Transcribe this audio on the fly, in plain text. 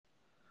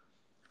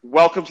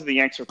Welcome to the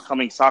Yanks Are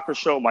Coming Soccer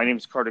Show. My name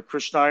is Kartik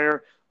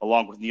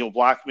along with Neil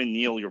Blackman.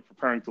 Neil, you're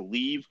preparing to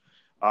leave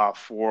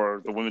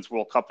for the Women's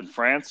World Cup in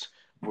France,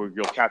 where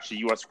you'll catch the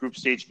U.S. group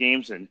stage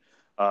games and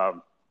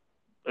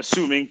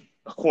assuming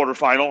a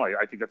quarterfinal.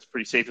 I think that's a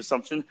pretty safe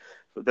assumption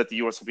that the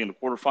U.S. will be in the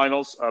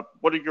quarterfinals.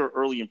 What are your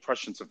early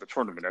impressions of the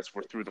tournament as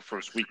we're through the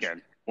first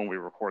weekend when we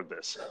record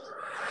this?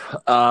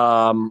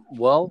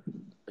 Well,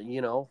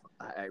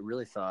 I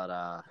really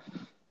thought,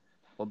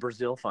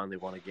 Brazil finally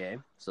won a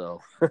game, so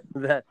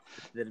that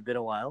had been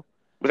a while.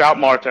 Without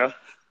Marta.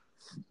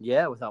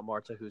 Yeah, without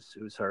Marta,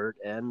 who's hurt.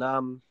 And,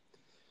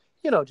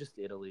 just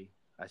Italy,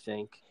 I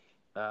think.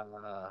 I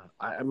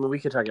mean, we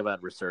could talk about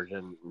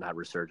not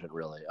resurgent,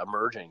 really,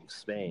 emerging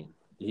Spain.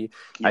 Yeah.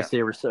 I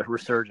say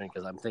resurgent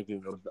because I'm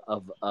thinking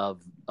of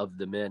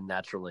the men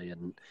naturally,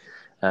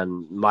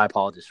 and my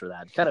apologies for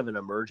that. Kind of an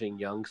emerging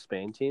young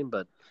Spain team,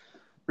 but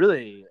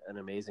really an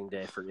amazing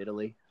day for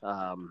Italy.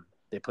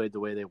 They played the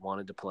way they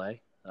wanted to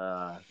play.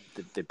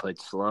 They played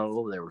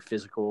slow. They were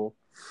physical.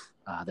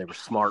 They were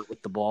smart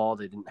with the ball.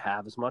 They didn't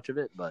have as much of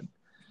it, but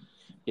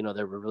they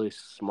were really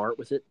smart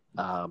with it.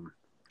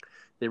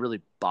 They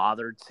really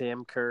bothered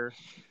Sam Kerr,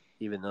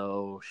 even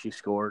though she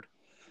scored.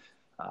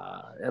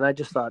 And I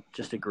just thought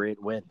just a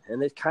great win.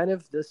 And it's kind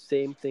of the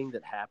same thing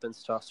that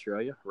happens to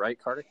Australia, right,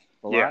 Kartik?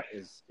 A lot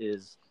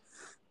is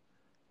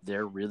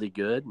they're really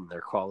good and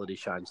their quality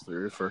shines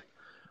through for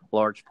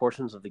large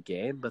portions of the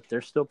game, but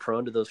they're still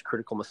prone to those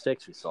critical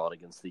mistakes. We saw it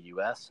against the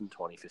U.S. in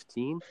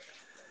 2015,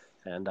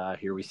 and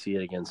here we see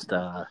it against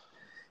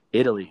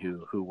Italy,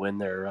 who win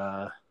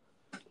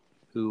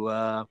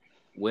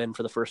win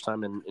for the first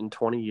time in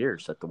 20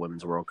 years at the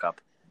Women's World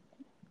Cup.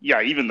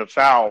 Yeah, even the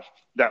foul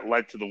that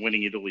led to the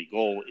winning Italy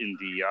goal in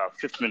the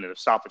fifth minute of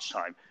stoppage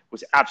time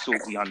was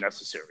absolutely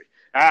unnecessary.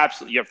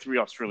 Absolutely, you have three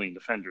Australian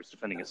defenders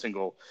defending a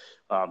single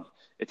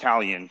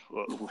Italian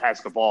who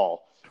has the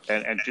ball.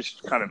 And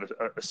just kind of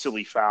a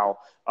silly foul.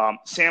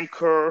 Sam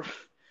Kerr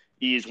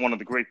is one of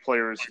the great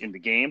players in the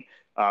game.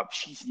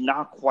 She's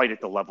not quite at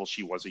the level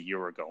she was a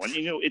year ago. And,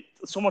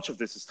 so much of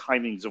this is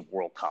timings of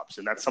World Cups,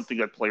 and that's something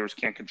that players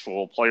can't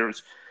control.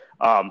 Players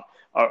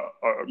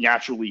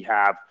naturally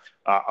have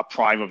a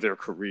prime of their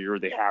career.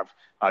 They have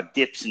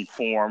dips in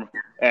form.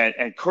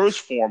 And Kerr's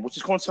form, which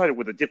has coincided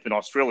with a dip in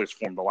Australia's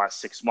form the last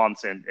 6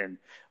 months, and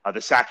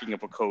the sacking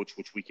of a coach,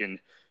 which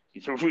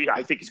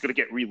I think it's going to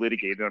get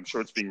relitigated, and I'm sure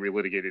it's being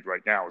relitigated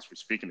right now as we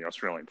speak in the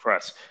Australian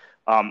press,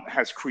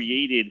 has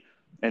created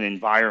an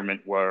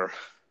environment where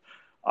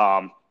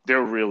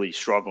they're really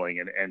struggling,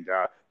 and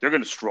they're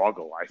going to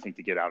struggle, I think,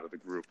 to get out of the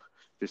group.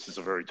 This is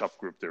a very tough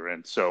group they're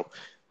in. So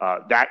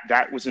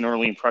that was an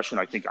early impression.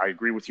 I think I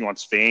agree with you on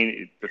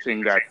Spain. The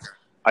thing that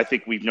I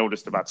think we've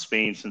noticed about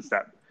Spain since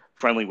that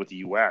friendly with the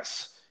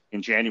U.S.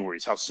 in January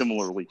is how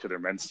similarly to their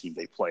men's team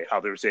they play, how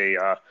there's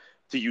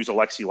to use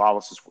Alexi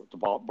Lawless's word, to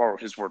borrow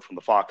his word from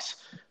the Fox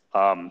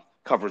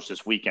coverage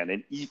this weekend,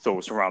 an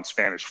ethos around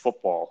Spanish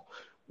football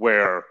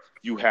where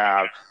you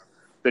have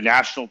the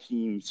national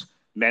teams,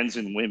 men's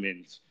and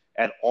women's,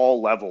 at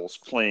all levels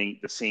playing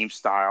the same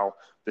style,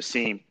 the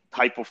same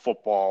type of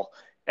football,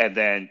 and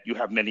then you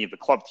have many of the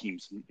club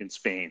teams in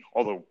Spain,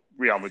 although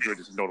Real Madrid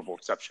is a notable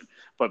exception,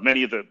 but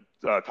many of the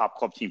top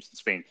club teams in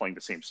Spain playing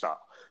the same style.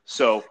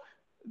 So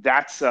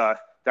that's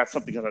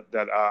something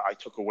that I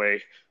took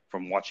away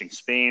from watching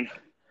Spain.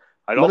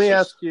 Let me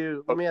ask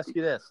you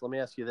this.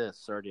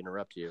 Sorry to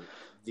interrupt you.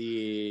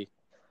 The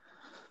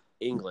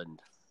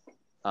England,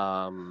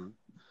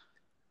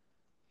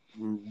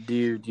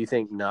 do you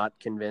think not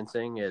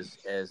convincing as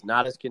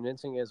not as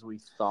convincing as we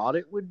thought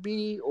it would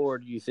be, or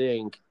do you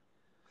think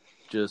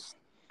just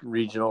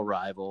regional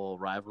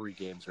rivalry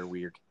games are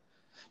weird?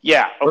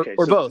 Yeah. Okay.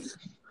 Or both.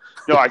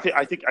 No, I think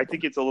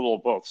it's a little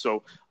of both.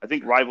 So I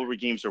think rivalry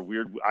games are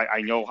weird.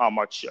 I know how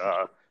much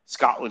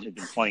Scotland had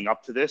been playing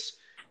up to this.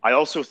 I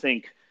also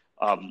think,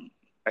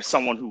 as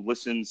someone who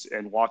listens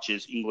and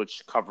watches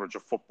English coverage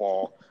of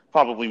football,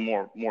 probably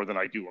more than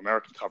I do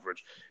American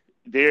coverage,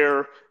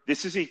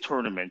 this is a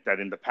tournament that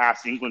in the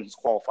past England has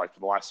qualified for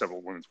the last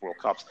several Women's World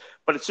Cups,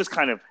 but it's just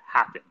kind of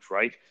happened,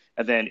 right?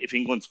 And then if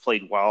England's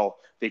played well,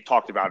 they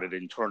talked about it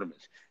in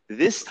tournament.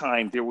 This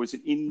time there was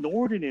an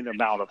inordinate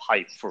amount of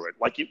hype for it,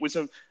 like it was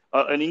an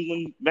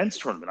England men's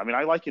tournament. I mean,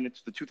 I liken it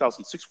to the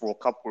 2006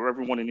 World Cup where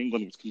everyone in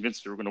England was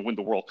convinced they were going to win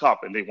the World Cup,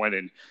 and they went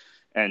in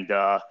and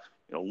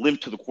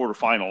limped to the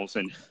quarterfinals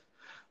and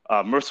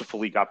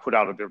mercifully got put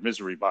out of their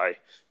misery by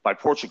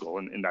Portugal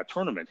in that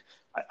tournament.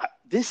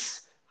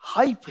 This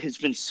hype has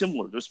been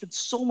similar. There's been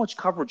so much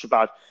coverage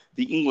about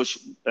the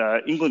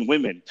England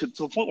women to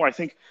the point where I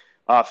think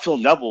Phil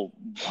Neville,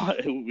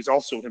 who was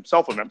also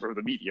himself a member of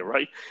the media,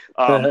 right,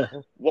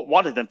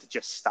 wanted them to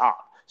just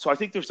stop. So I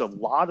think there's a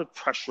lot of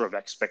pressure of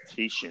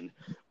expectation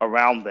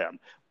around them.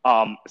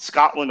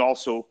 Scotland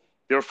also,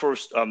 their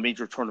first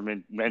major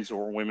tournament, men's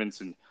or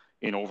women's,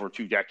 in over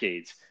 2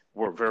 decades,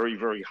 were very,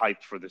 very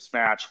hyped for this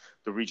match.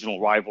 The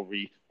regional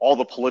rivalry, all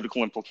the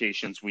political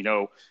implications. We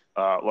know.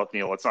 Look,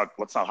 Neil, let's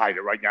not hide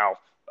it right now.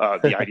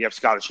 The idea of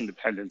Scottish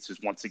independence is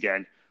once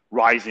again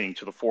rising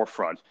to the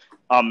forefront.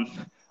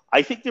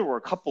 I think there were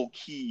a couple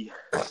key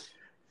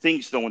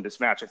things, though, in this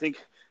match. I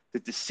think the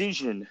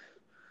decision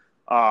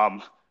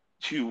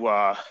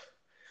to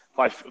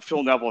by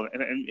Phil Neville,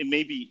 and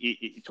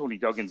maybe Tony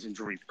Duggan's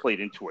injury played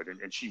into it,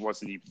 and she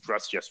wasn't even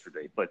dressed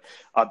yesterday. But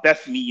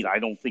Beth Mead, I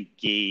don't think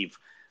gave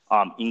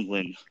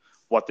England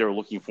what they're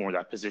looking for in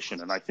that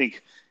position. And I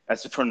think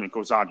as the tournament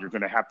goes on, you're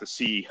going to have to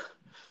see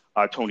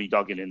Tony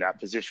Duggan in that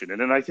position. And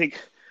then I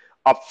think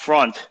up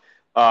front,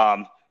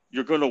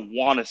 you're going to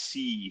want to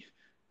see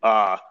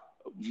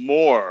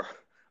more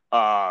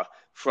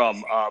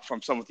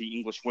from some of the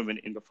English women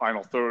in the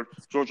final third.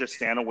 Georgia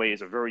Stanaway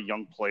is a very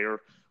young player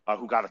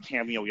who got a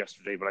cameo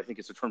yesterday, but I think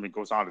as the tournament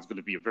goes on, is going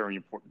to be a very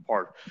important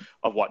part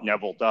of what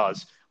Neville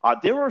does.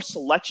 There are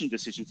selection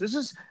decisions. This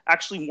is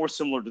actually more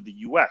similar to the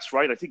U.S.,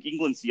 right? I think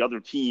England's the other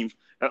team,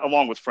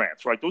 along with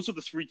France, right? Those are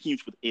the three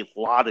teams with a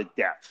lot of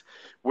depth,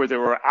 where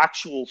there are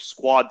actual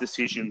squad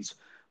decisions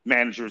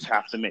managers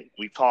have to make.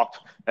 We've talked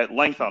at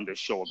length on this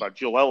show about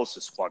Jill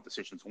Ellis's squad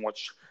decisions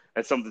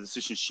and some of the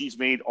decisions she's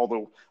made,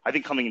 although I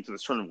think coming into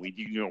this tournament, we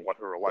do know what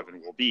her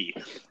 11 will be.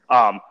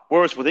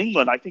 Whereas with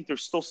England, I think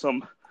there's still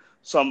some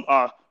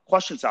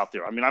questions out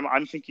there. I mean,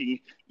 I'm thinking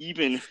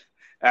even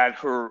at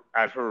her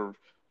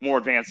more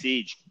advanced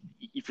age,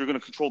 if you're going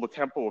to control the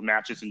tempo of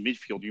matches in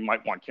midfield, you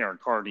might want Karen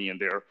Carney in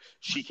there.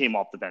 She came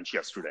off the bench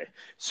yesterday.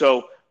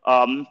 So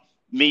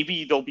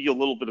maybe there'll be a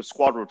little bit of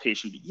squad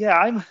rotation. But yeah,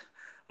 I'm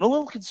a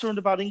little concerned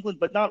about England,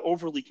 but not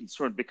overly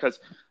concerned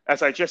because,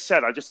 as I just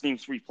said, I just named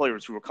three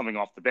players who are coming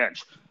off the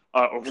bench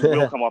or who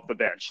will come off the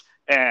bench.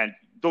 And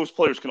those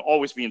players can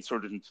always be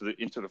inserted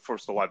into the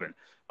first 11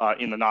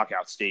 in the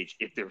knockout stage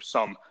if there's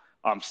some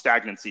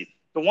stagnancy.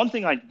 The one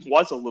thing I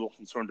was a little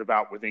concerned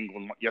about with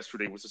England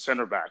yesterday was the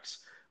center backs.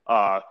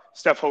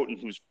 Steph Houghton,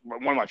 who's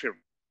one of my favorite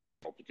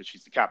because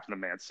she's the captain of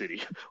Man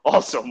City,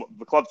 also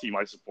the club team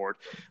I support.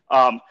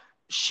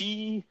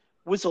 She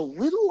was a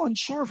little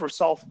unsure of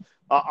herself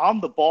on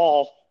the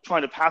ball,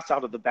 trying to pass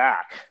out of the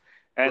back.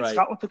 And right.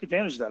 Scotland took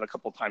advantage of that a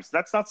couple of times.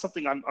 That's not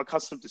something I'm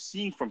accustomed to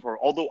seeing from her,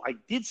 although I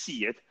did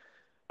see it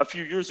a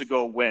few years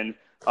ago when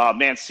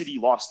Man City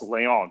lost to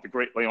Lyon, the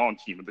great Lyon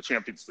team in the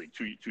Champions League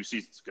two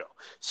seasons ago.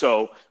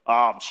 So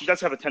she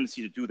does have a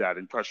tendency to do that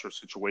in pressure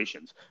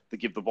situations, to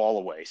give the ball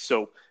away.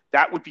 So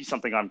that would be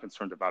something I'm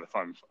concerned about if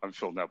I'm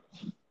Phil Neville.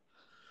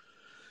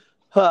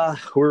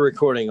 We're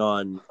recording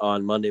on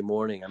Monday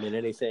morning. I mean,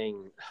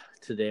 anything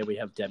today, we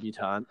have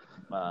debutante,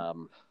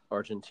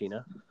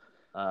 Argentina,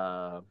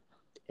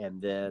 and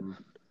then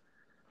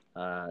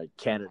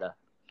Canada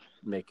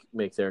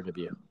make their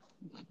debut.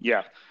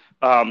 Yeah.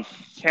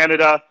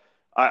 Canada,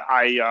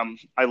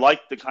 I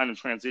like the kind of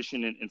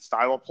transition in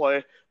style of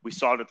play. We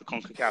saw it at the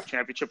CONCACAF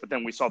Championship, but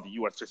then we saw the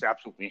U.S. just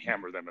absolutely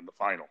hammer them in the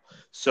final.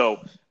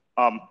 So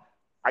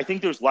I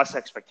think there's less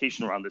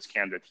expectation around this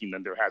Canada team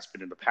than there has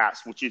been in the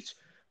past, which is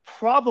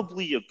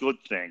probably a good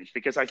thing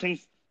because I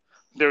think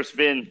there's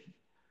been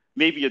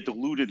maybe a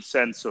diluted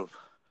sense of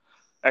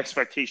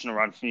expectation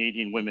around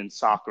Canadian women's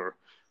soccer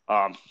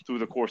through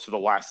the course of the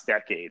last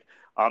decade.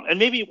 And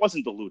maybe it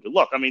wasn't diluted.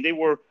 Look, I mean, they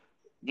were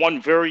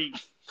one very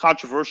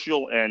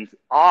controversial and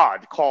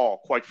odd call,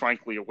 quite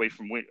frankly, away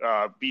from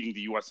beating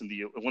the U.S. in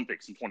the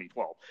Olympics in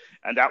 2012.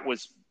 And that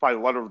was, by the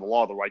letter of the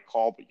law, the right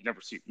call, but you never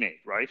see it made,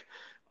 right?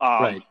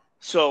 Right.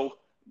 So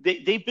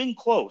they've been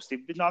close.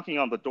 They've been knocking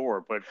on the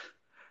door, but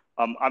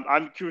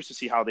I'm curious to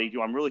see how they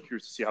do. I'm really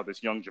curious to see how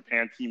this young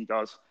Japan team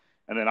does.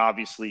 And then,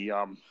 obviously,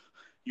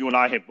 you and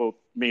I have both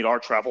made our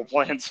travel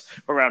plans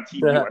around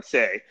Team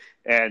USA.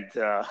 And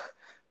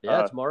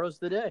tomorrow's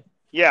the day.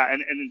 Yeah,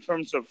 and in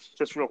terms of,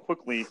 just real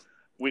quickly,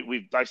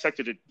 we've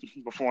dissected it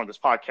before on this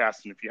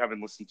podcast, and if you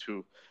haven't listened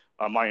to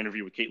my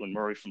interview with Caitlin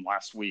Murray from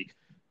last week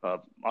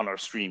on our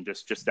stream,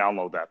 just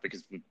download that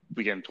because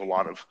we get into a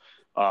lot of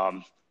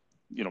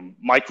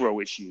micro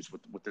issues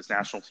with this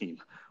national team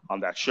on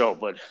that show.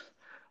 But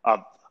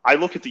I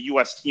look at the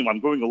U.S. team, I'm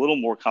going a little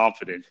more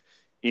confident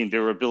in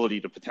their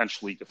ability to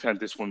potentially defend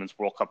this Women's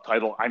World Cup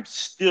title. I'm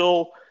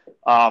still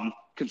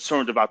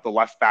concerned about the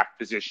left back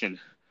position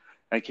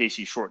and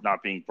Casey Short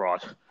not being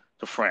brought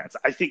to France.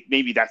 I think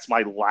maybe that's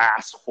my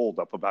last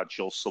holdup about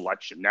Jill's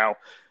selection. Now,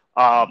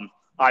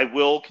 I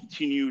will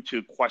continue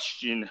to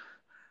question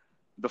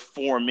the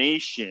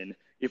formation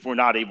if we're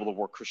not able to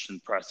work Christian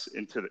Press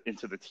into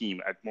the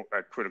team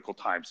at critical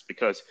times,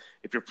 because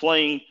if you're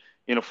playing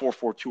in a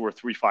 4-4-2 or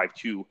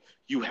 3-5-2,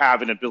 you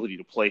have an ability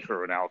to play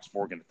her and Alex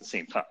Morgan at the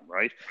same time,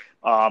 right?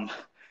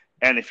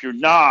 And if you're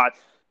not,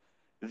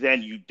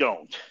 then you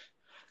don't.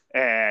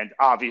 And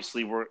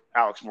obviously,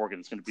 Alex Morgan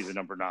is going to be the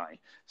number 9.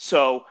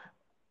 So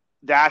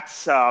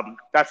that's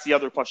the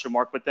other question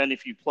mark. But then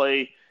if you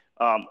play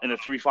in a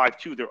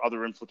 3-5-2, there are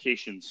other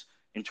implications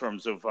in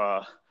terms of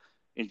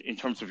in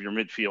terms of your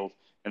midfield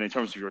and in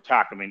terms of your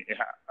attack. I mean,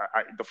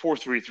 the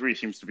 4-3-3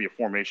 seems to be a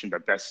formation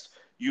that best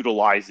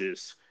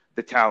utilizes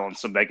the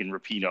talents of Megan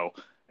Rapinoe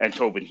and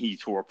Tobin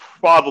Heath, who are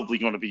probably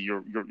going to be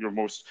your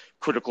most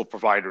critical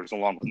providers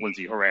along with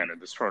Lindsay Horan in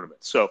this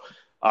tournament. So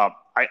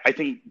I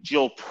think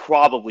Jill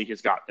probably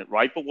has gotten it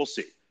right, but we'll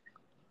see.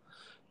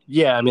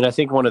 Yeah, I mean, I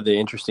think one of the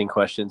interesting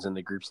questions in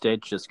the group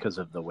stage, just because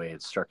of the way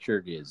it's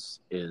structured, is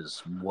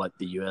what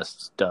the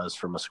U.S. does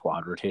from a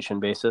squad rotation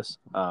basis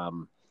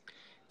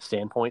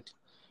standpoint.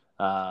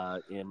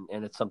 And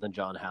it's something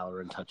John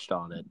Halloran touched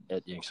on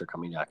at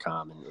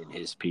yanksarecoming.com in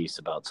his piece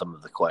about some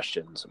of the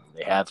questions.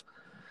 They have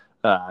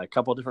a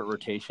couple of different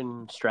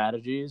rotation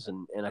strategies,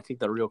 and I think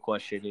the real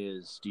question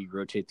is, do you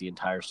rotate the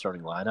entire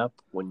starting lineup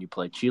when you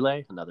play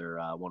Chile, another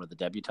one of the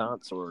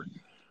debutantes,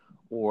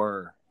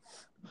 or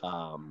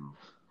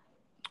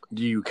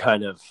do you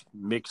kind of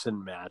mix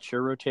and match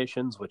your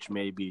rotations, which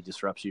maybe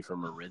disrupts you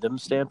from a rhythm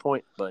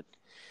standpoint, but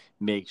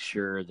make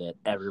sure that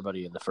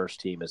everybody in the first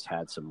team has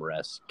had some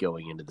rest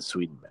going into the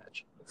Sweden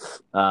match?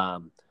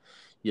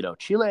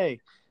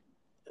 Chile,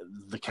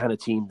 the kind of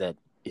team that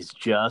is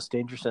just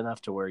dangerous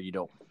enough to where you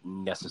don't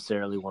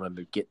necessarily want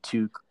to get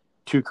too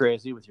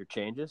crazy with your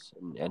changes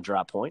and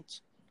drop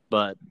points.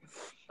 But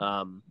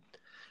I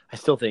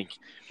still think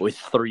with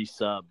 3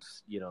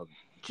 subs,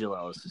 Jill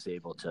Ellis is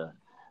able to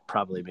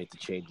probably make the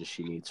changes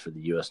she needs for the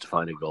U.S. to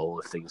find a goal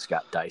if things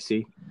got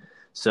dicey.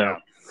 So, yeah.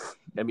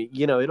 I mean,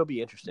 it'll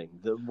be interesting.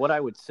 What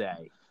I would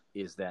say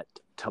is that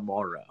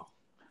tomorrow,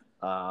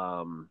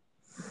 I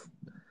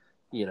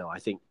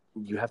think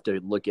you have to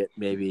look at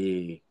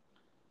maybe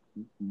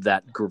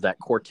that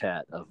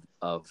quartet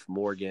of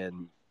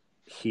Morgan,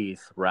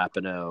 Heath,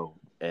 Rapinoe,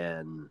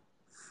 and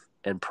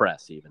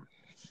Press even.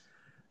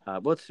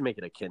 Let's make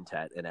it a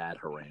quintet and add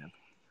Haran,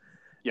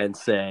 and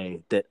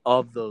say that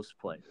of those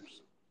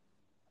players,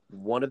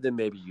 one of them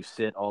maybe you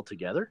sit all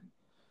together,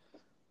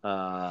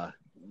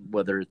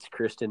 whether it's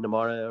Kristen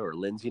tomorrow or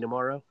Lindsay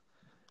tomorrow,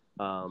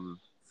 and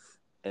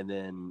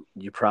then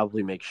you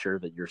probably make sure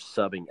that you're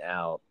subbing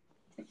out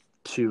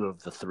 2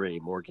 of the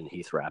 3, Morgan,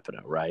 Heath, Rapinoe,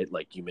 right?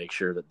 Like, you make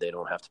sure that they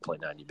don't have to play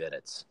 90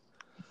 minutes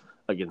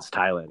against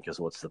Thailand, because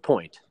what's the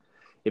point?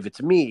 If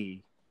it's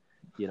me,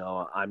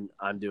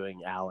 I'm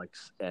doing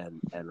Alex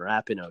and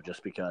Rapinoe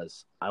just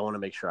because I want to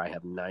make sure I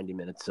have 90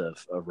 minutes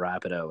of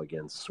Rapinoe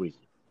against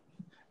Sweden.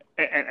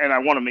 And I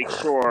want to make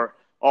sure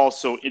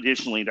also,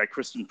 additionally, that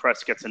Kristen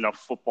Press gets enough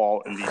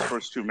football in these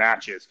first 2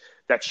 matches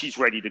that she's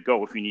ready to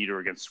go if we need her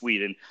against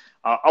Sweden.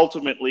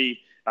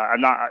 Ultimately,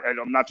 I'm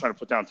not trying to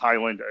put down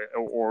Thailand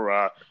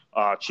or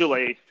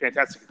Chile.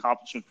 Fantastic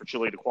accomplishment for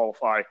Chile to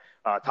qualify.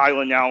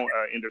 Thailand now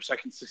in their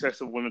second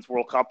successive Women's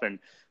World Cup, and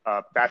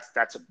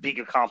that's a big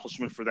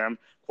accomplishment for them,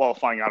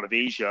 qualifying out of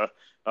Asia,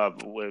 a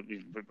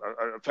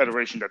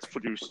federation that's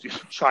produced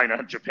China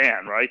and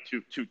Japan, right?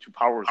 Two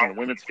powers in the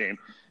women's game.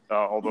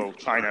 Although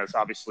China has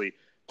obviously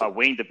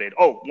waned a bit.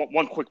 Oh,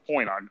 one quick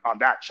point on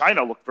that.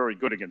 China looked very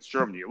good against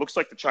Germany. It looks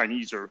like the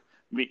Chinese are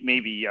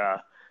maybe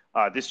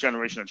this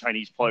generation of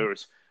Chinese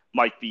players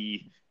might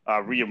be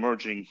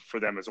reemerging for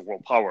them as a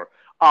world power.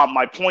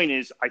 My point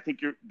is, I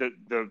think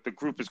the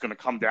group is going to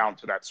come down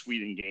to that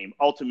Sweden game.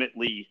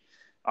 Ultimately,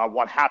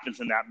 what happens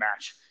in that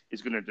match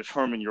is going to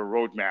determine your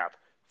roadmap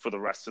for the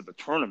rest of the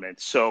tournament.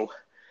 So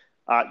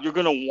you're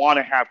going to want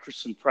to have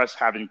Kristen Press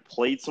having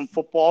played some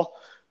football.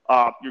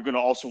 You're going to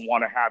also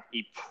want to have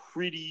a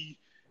pretty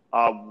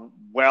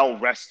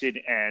well-rested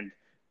and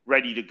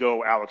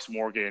ready-to-go Alex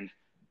Morgan,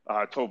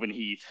 Tobin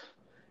Heath,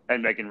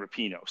 and Megan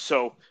Rapinoe.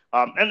 So,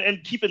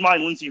 and keep in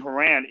mind, Lindsay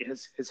Horan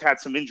has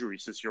had some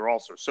injuries this year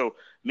also. So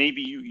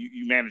maybe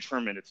you manage her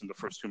minutes in the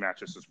first 2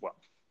 matches as well.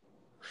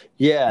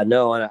 Yeah,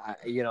 no, and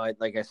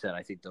like I said,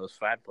 I think those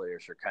 5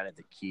 players are kind of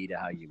the key to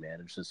how you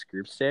manage this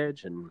group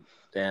stage, and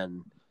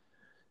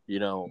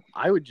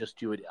I would just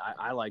do it.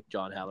 I like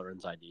John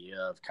Halloran's idea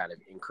of kind of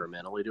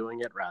incrementally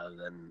doing it rather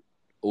than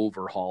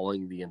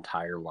overhauling the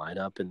entire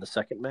lineup in the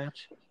second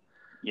match.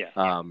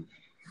 Yeah.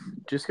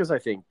 Just because I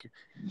think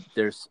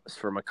there's,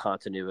 from a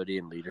continuity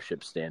and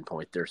leadership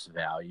standpoint, there's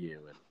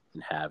value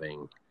in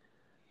having,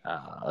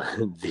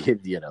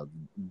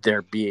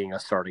 there being a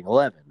starting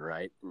 11,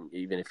 right?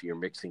 Even if you're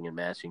mixing and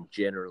matching,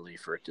 generally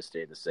for it to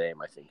stay the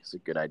same, I think is a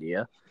good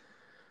idea.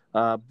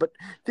 But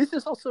this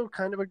is also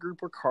kind of a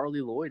group where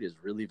Carly Lloyd is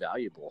really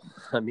valuable.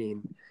 I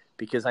mean,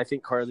 because I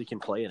think Carly can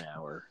play an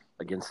hour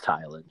against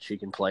Thailand. She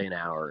can play an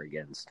hour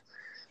against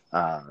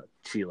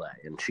Chile,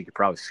 and she could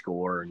probably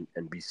score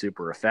and be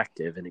super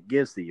effective. And it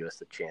gives the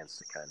U.S. a chance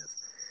to kind of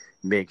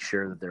make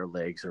sure that their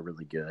legs are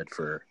really good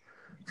for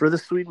the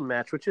Sweden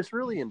match, which is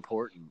really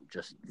important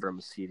just from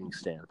a seeding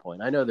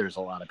standpoint. I know there's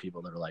a lot of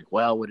people that are like,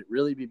 well, would it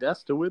really be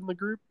best to win the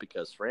group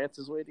because France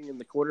is waiting in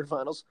the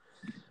quarterfinals?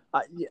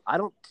 I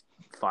don't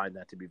find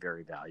that to be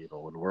very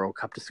valuable in World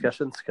Cup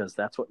discussions, because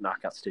that's what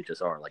knockout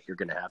stages are. Like, you're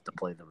going to have to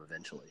play them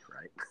eventually,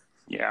 right?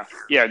 Yeah,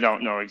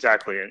 no,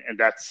 exactly, and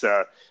that's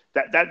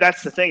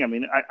that's the thing. I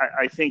mean,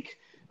 I think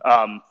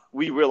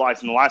we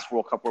realized in the last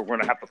World Cup we're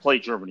going to have to play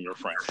Germany or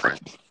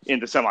France in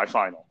the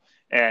semifinal,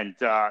 and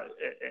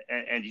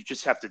you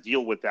just have to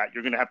deal with that.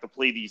 You're going to have to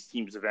play these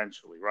teams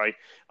eventually, right?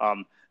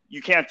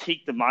 You can't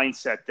take the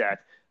mindset that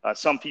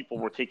some people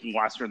were taking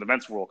last year in the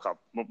Men's World Cup,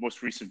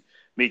 most recent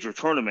major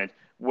tournament,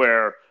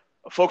 where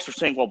folks are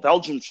saying, well,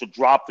 Belgium should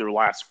drop their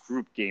last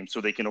group game so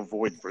they can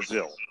avoid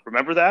Brazil.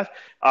 Remember that?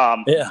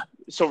 Yeah.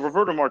 So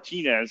Roberto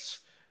Martinez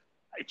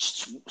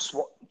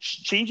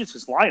changes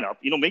his lineup,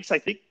 makes, I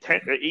think,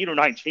 8 or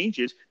 9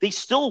 changes. They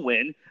still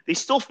win. They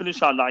still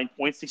finish on 9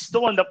 points. They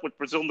still end up with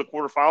Brazil in the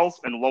quarterfinals,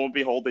 and lo and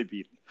behold, they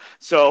beat them.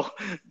 So,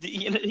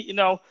 you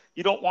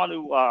don't want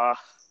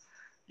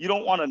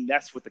to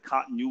mess with the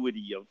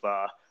continuity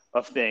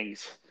of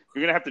things.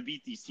 You're going to have to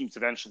beat these teams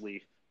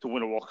eventually to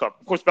win a World Cup.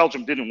 Of course,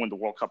 Belgium didn't win the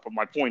World Cup, but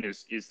my point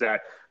is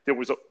that there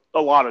was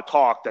a lot of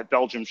talk that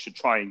Belgium should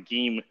try and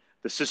game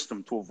the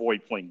system to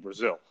avoid playing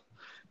Brazil.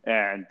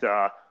 And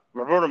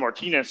Roberto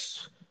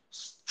Martinez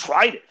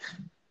tried it,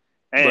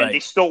 and They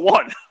still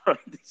won.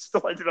 They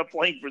still ended up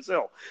playing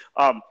Brazil.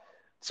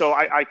 So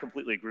I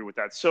completely agree with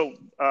that. So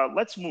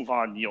let's move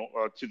on,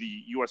 to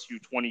the US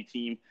U20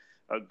 team.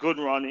 A good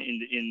run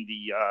in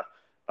the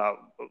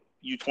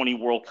U20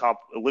 World Cup,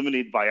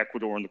 eliminated by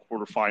Ecuador in the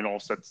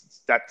quarterfinals.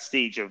 That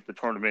stage of the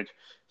tournament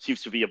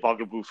seems to be a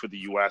bugaboo for the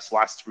U.S.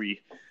 Last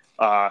three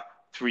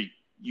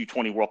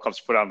U20 World Cups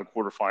put out in the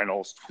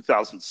quarterfinals,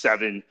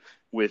 2007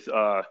 with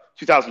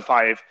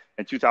 2005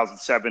 and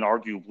 2007,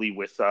 arguably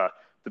with the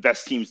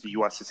best teams the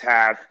U.S. has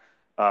had,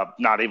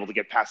 not able to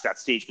get past that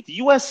stage. But the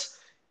U.S.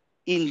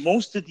 in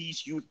most of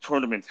these youth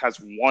tournaments has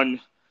one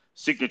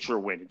signature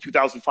win. In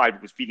 2005,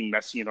 it was beating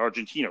Messi in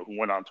Argentina, who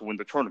went on to win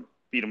the tournament,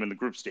 beat them in the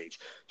group stage.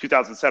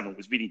 2007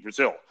 was beating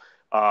Brazil,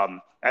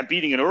 and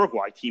beating an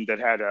Uruguay team that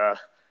had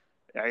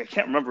I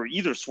can't remember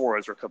either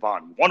Suarez or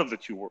Cavani. One of the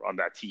two were on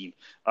that team.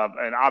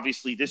 And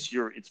obviously this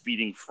year it's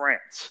beating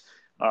France,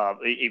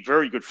 a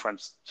very good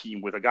French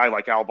team with a guy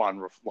like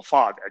Alban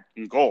Lafont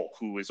in goal,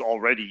 who is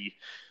already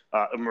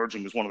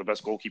emerging as one of the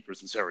best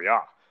goalkeepers in Serie A.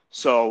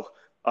 So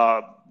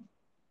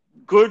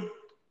good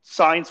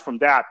signs from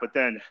that, but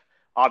then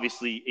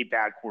obviously a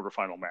bad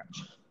quarterfinal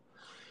match.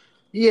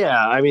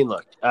 Yeah, I mean,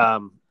 look,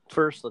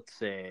 first let's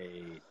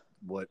say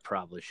what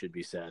probably should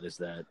be said is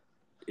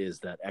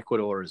that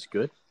Ecuador is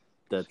good.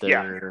 That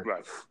they're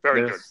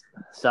very good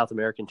South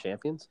American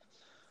champions,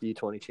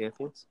 U20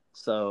 champions.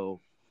 So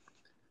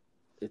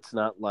it's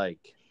not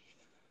like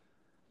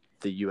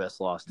the U.S.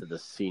 lost to the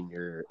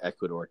senior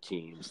Ecuador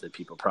teams that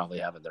people probably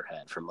have in their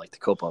head from like the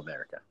Copa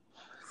America,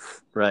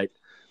 right?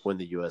 When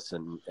the U.S.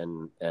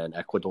 and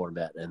Ecuador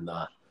met in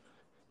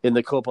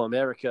the Copa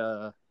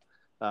America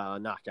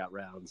knockout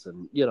rounds,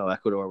 and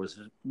Ecuador was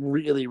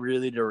really,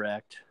 really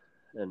direct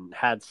and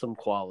had some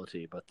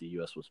quality, but the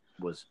U.S.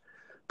 was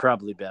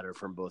probably better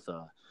from both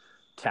a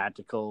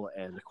tactical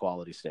and a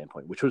quality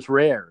standpoint, which was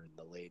rare in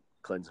the late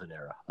Klinsmann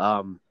era.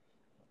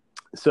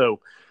 So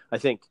I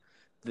think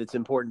it's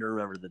important to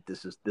remember that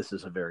this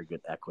is a very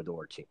good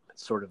Ecuador team.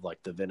 It's sort of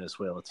like the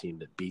Venezuela team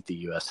that beat the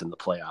U.S. in the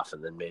playoff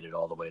and then made it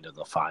all the way to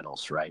the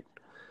finals, right?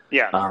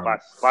 Yeah,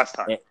 last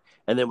time.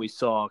 And then we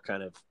saw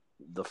kind of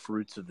the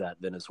fruits of that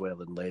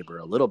Venezuelan labor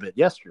a little bit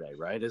yesterday,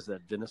 right? Is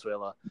that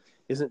Venezuela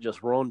isn't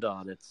just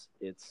Rondon,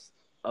 it's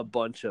a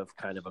bunch of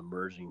kind of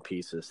emerging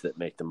pieces that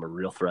make them a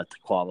real threat to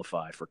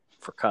qualify for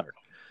Qatar.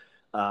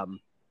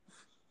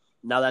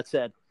 Now that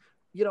said,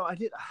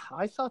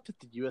 I thought that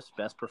the U.S.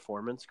 best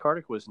performance,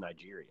 Kartik, was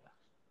Nigeria.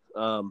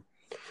 And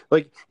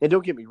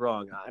don't get me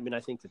wrong. I mean, I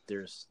think that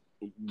there's,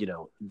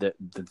 that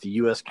the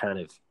U.S. kind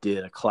of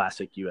did a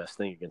classic U.S.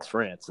 thing against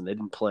France, and they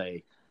didn't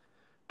play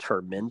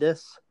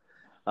tremendous.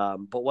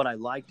 But what I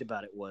liked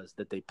about it was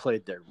that they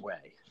played their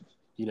way.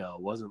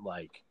 It wasn't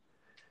like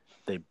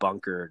they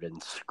bunkered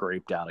and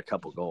scraped out a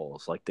couple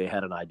goals. Like they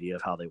had an idea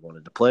of how they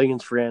wanted to play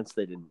against France.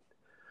 They didn't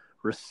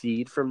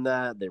recede from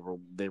that. They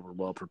were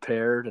well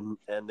prepared and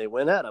they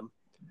went at them.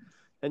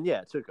 And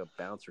yeah, it took a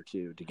bounce or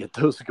two to get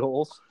those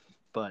goals,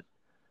 but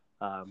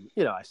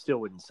I still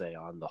wouldn't say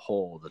on the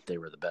whole that they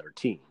were the better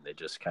team. They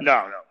just kind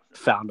of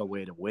found a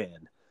way to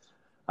win.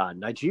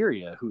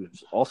 Nigeria, who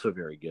is also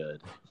very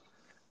good,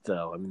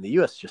 though. I mean, the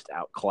U.S. just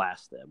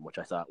outclassed them, which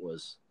I thought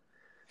was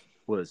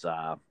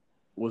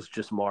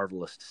just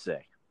marvelous to see.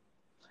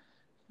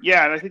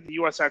 Yeah, and I think the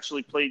U.S.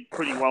 actually played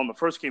pretty well in the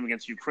first game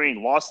against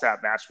Ukraine, lost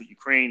that match, but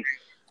Ukraine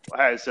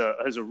has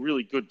a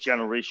really good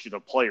generation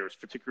of players,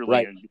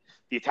 particularly in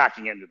the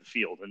attacking end of the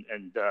field.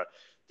 And the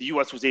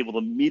U.S. was able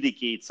to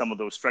mitigate some of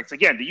those strengths.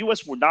 Again, the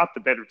U.S. were not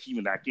the better team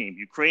in that game.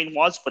 Ukraine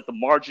was, but the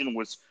margin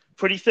was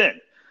pretty thin.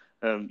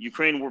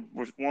 Ukraine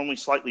were only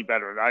slightly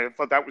better. And I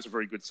thought that was a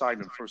very good sign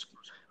in the first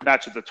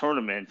match of the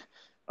tournament.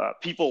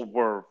 People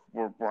were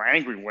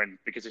angry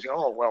because they said,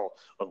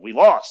 we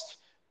lost.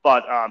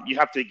 But you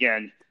have to,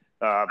 again,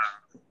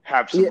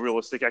 have some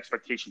realistic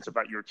expectations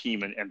about your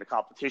team and the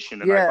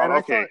competition. And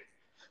I thought,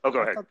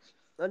 go ahead.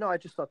 I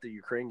just thought the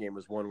Ukraine game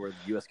was one where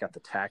the U.S. got the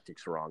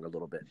tactics wrong a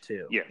little bit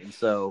too. Yeah. And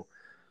so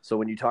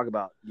when you talk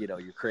about,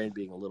 Ukraine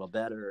being a little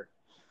better,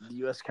 the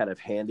U.S. kind of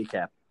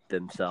handicapped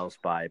themselves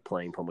by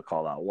playing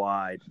Pomacall out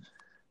wide,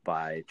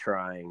 by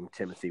trying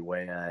Timothy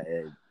Weah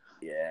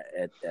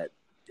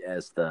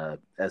as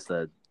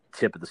the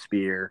tip of the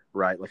spear,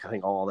 right? Like I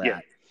think all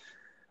that.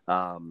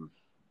 Yeah.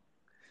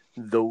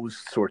 Those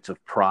sorts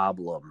of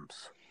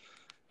problems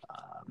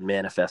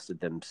manifested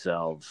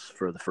themselves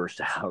for the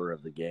first hour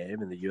of the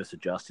game, and the U.S.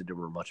 adjusted and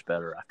were much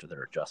better after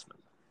their adjustment.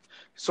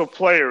 So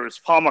players,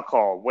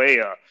 Pomacall,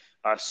 Weah,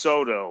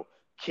 Soto,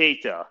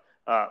 Keita,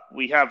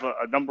 we have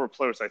a number of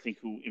players, I think,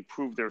 who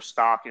improved their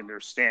stock and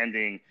their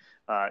standing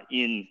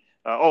Dest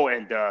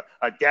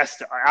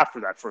after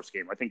that first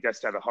game. I think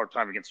Dest had a hard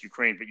time against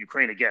Ukraine, but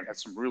Ukraine, again,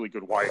 has some really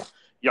good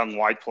young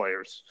wide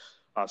players.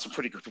 Some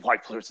pretty good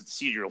wide players at the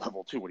senior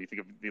level, too, when you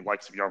think of the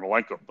likes of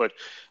Yarmolenko. But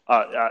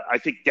I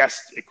think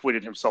Dest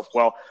acquitted himself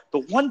well. The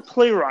one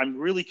player I'm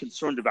really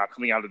concerned about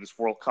coming out of this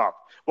World Cup,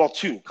 well,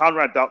 two,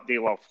 Conrad de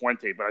la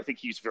Fuente, but I think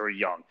he's very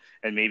young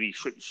and maybe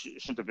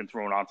shouldn't have been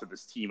thrown onto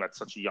this team at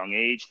such a young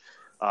age.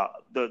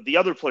 The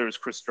other player is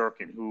Chris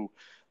Durkin, who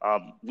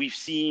we've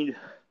seen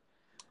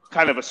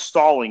kind of a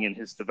stalling in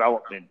his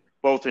development,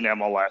 both in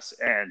MLS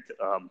and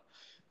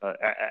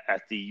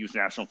at the youth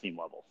national team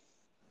level.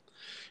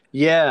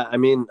 Yeah, I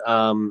mean,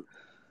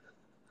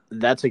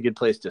 that's a good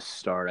place to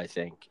start. I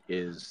think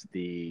is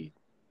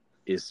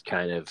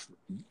kind of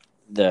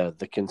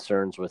the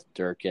concerns with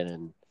Durkin,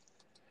 and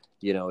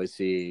is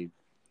he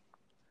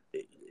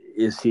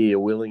a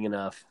willing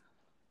enough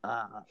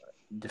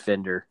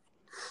defender?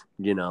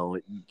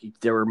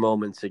 There were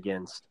moments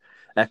against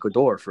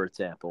Ecuador, for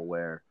example,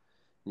 where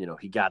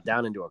he got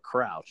down into a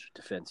crouch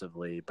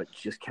defensively, but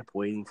just kept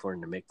waiting for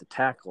him to make the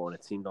tackle, and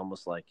it seemed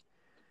almost like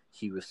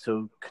he was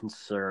so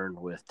concerned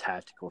with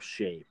tactical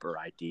shape or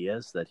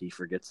ideas that he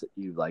forgets that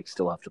you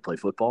still have to play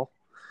football.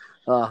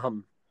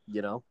 What's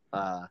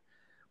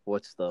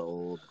the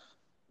old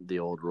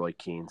Roy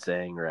Keane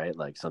saying, right?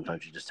 Like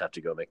sometimes you just have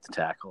to go make the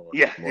tackle.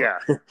 Yeah.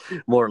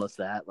 More or less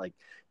that.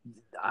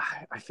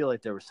 I feel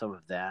like there was some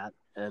of that,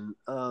 and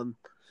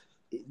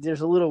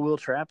there's a little Will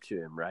Trapp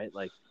to him, right?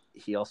 Like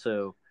he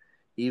also,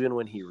 even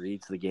when he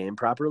reads the game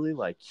properly,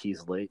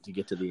 he's late to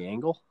get to the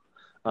angle.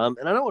 And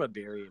I don't want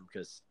to bury him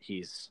because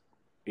he's,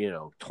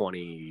 20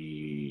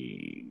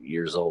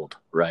 years old,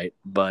 right?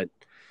 But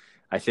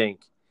I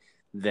think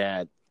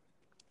that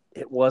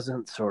it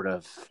wasn't sort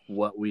of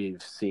what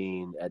we've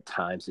seen at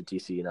times at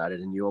DC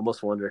United, and you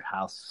almost wonder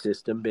how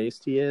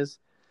system-based he is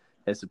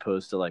as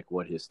opposed to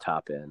what his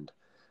top-end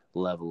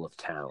level of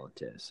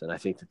talent is. And I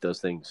think that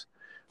those things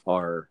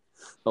are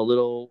a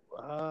little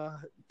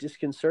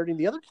disconcerting.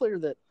 The other player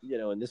that,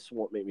 and this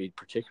won't make me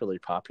particularly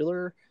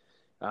popular,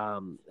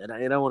 and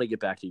I want to get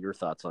back to your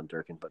thoughts on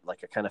Durkin, but I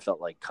kind of felt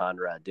like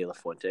Conrad de la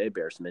Fuente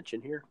bears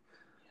mention here.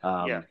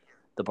 The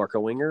Barca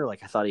winger, I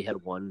thought he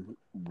had one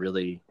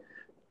really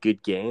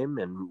good game,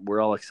 and we're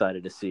all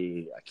excited to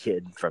see a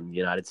kid from the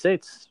United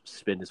States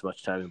spend as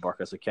much time in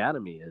Barca's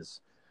academy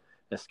as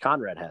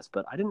Conrad has.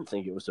 But I didn't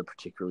think it was a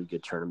particularly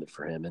good tournament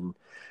for him,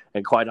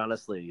 and quite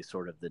honestly,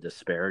 sort of the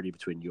disparity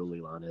between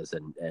Yuli Lanes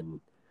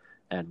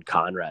and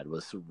Conrad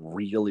was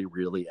really,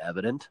 really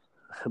evident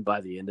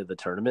by the end of the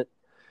tournament.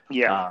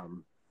 Yeah.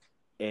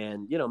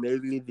 And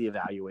maybe the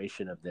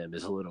evaluation of them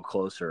is a little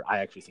closer. I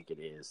actually think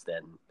it is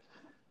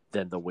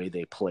than the way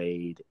they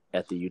played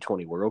at the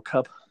U20 World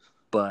Cup.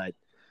 But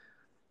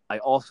I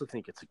also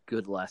think it's a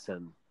good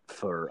lesson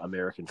for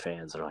American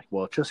fans that are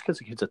well, just because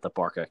the kid's at the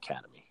Barca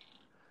Academy,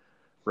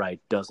 right,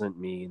 doesn't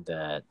mean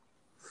that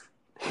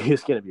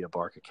he's going to be a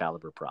Barca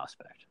caliber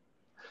prospect.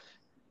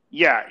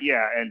 Yeah,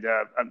 and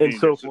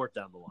so forth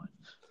down the line.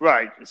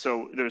 Right.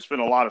 So there's been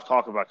a lot of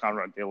talk about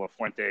Conrad de la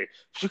Fuente,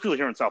 particularly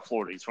here in South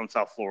Florida. He's from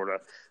South Florida,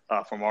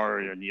 from our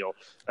area, Neil.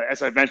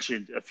 As I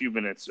mentioned a few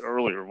minutes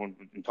earlier when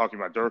we've been talking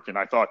about Durkin,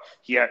 I thought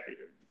de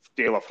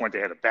la Fuente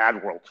had a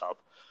bad World Cup.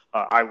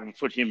 I would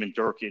put him and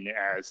Durkin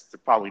as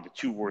probably the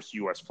two worst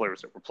U.S.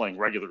 players that were playing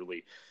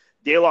regularly.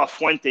 De la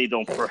Fuente,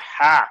 though,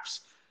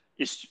 perhaps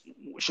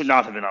should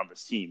not have been on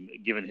this team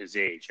given his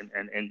age, and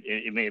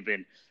it may have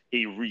been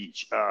a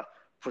reach.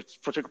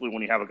 Particularly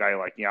when you have a guy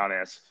like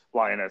Lioness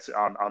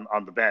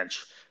on the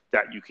bench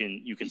that you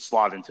can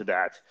slot into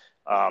that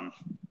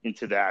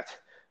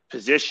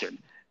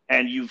position.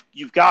 And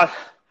you've got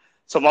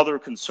some other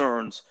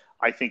concerns,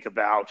 I think,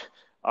 about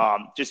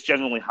just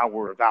generally how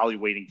we're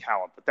evaluating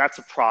talent. But that's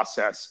a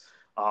process.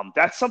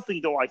 That's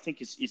something, though, I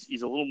think is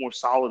a little more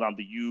solid on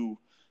the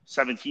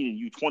U17 and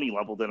U20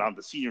 level than on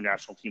the senior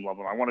national team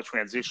level. And I want to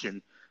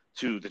transition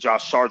to the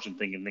Josh Sargent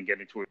thing and then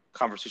get into a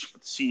conversation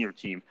with the senior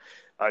team,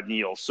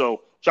 Neil.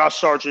 So Josh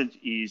Sargent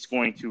is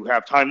going to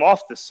have time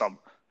off this summer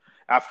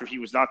after he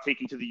was not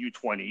taken to the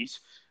U20s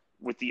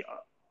with the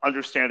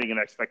understanding and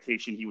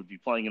expectation he would be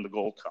playing in the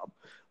Gold Cup.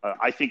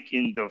 I think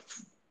in the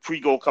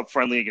pre-Gold Cup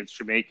friendly against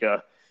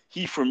Jamaica,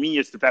 he, for me,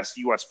 is the best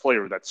U.S.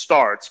 player that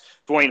starts.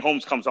 Dwayne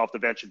Holmes comes off the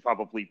bench and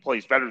probably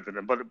plays better than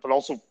him, but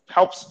also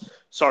helps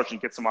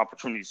Sargent get some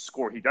opportunities to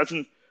score. He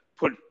doesn't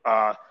put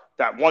that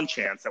one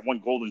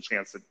golden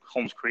chance that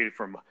Holmes created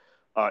from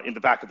in the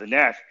back of the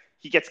net.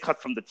 He gets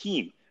cut from the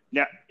team.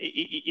 Now,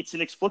 it's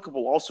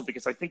inexplicable also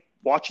because I think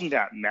watching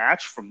that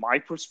match, from my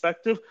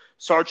perspective,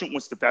 Sargent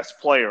was the best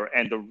player.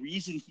 And the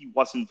reason he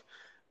wasn't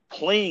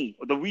playing,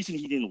 the reason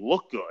he didn't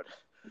look good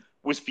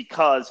was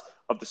because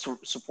of the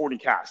supporting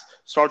cast.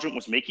 Sargent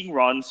was making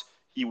runs.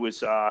 He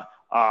was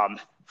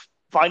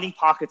finding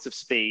pockets of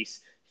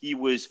space. He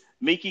was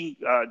making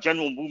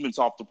general movements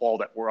off the ball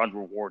that were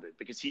unrewarded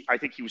because I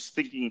think he was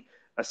thinking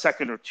a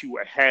second or two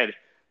ahead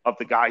of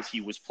the guys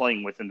he was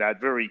playing with in that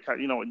very,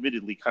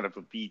 admittedly kind of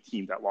a B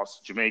team that lost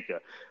to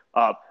Jamaica.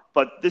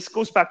 But this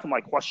goes back to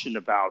my question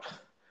about,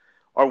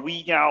 are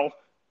we now,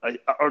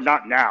 or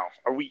not now,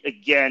 are we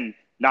again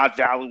not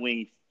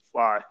valuing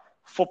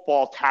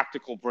football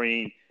tactical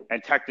brain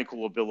and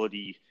technical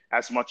ability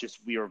as much as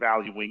we are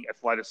valuing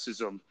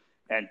athleticism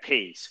and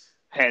pace?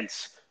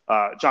 Hence,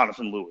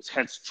 Jonathan Lewis,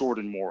 hence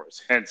Jordan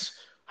Morris, hence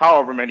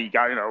however many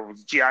guys,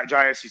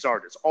 Giassi's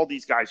artists. All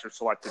these guys are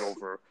selected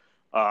over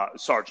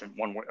Sargent,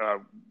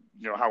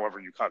 however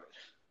you cut it.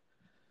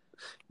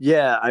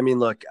 Yeah, I mean,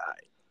 look,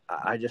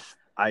 I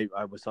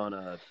was on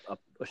a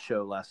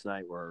show last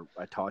night where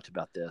I talked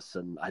about this,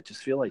 and I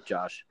just feel like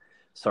Josh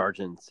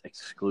Sargent's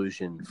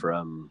exclusion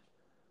from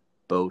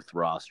both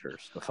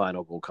rosters, the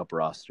final Gold Cup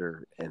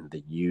roster and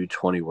the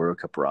U-20 World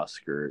Cup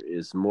roster,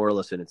 is more or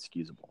less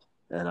inexcusable.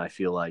 And I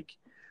feel like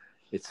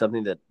it's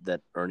something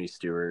that Ernie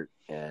Stewart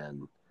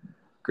and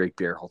Greg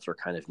Berhalter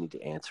kind of need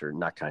to answer.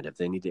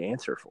 They need to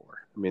answer for.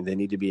 I mean, they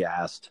need to be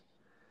asked.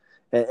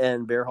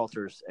 And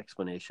Berhalter's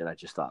explanation, I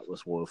just thought,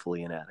 was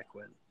woefully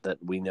inadequate.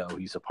 That we know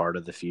he's a part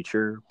of the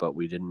future, but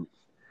we didn't.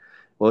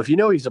 Well, if you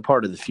know he's a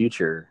part of the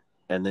future,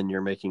 and then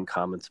you're making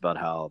comments about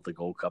how the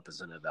Gold Cup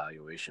is an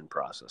evaluation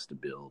process to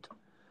build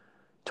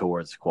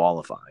towards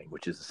qualifying,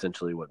 which is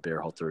essentially what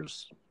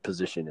Berhalter's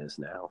position is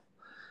now,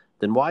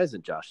 then why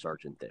isn't Josh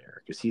Sargent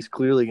there? Because he's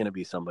clearly going to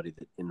be somebody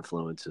that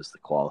influences the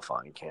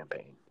qualifying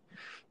campaign,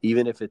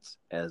 even if it's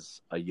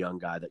as a young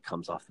guy that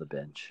comes off the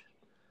bench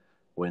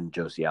when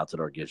Josie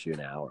Altidore gives you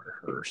an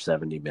hour or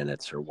 70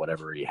 minutes or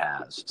whatever he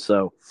has.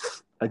 So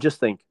I just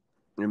think,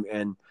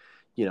 and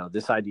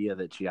this idea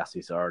that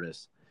Giassi's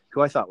artist,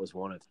 who I thought was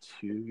one of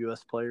two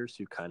U.S. players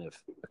who kind of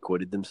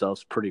acquitted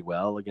themselves pretty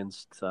well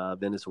against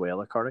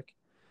Venezuela, Kartik.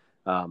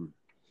 What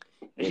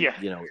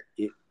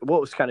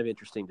was kind of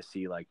interesting to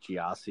see, like,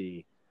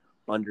 Giassi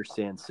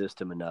understand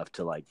system enough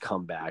to, like,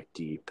 come back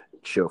deep,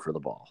 show for the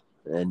ball.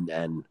 And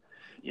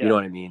you know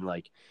what I mean?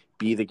 Like,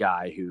 be the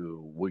guy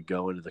who would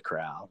go into the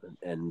crowd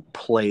and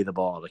play the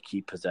ball to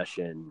keep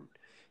possession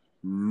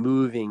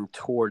moving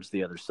towards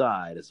the other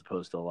side, as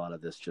opposed to a lot of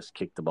this just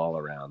kick the ball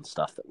around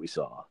stuff that we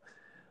saw,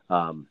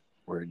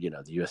 where,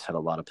 the U.S. had a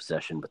lot of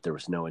possession, but there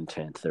was no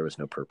intent, there was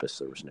no purpose,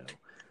 there was no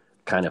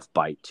kind of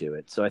bite to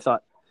it. So I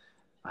thought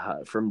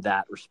from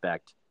that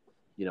respect,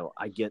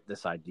 I get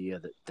this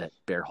idea that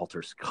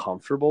Berhalter's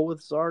comfortable with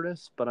his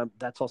artists, but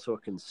that's also a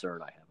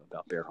concern I have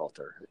about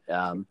Berhalter.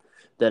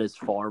 That is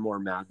far more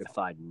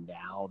magnified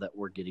now that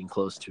we're getting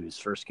close to his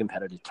first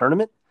competitive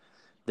tournament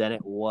than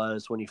it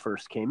was when he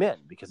first came in,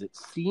 because it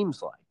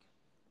seems like,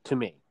 to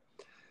me,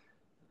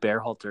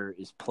 Berhalter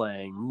is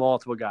playing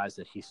multiple guys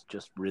that he's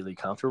just really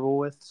comfortable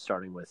with,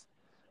 starting with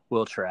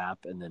Will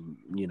Trapp and then,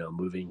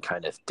 moving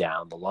kind of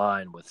down the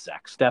line with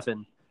Zach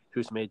Steffen,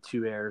 who's made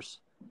 2 errors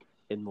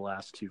in the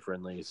last 2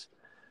 friendlies.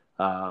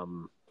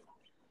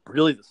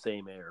 Really the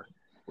same error,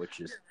 which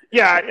is...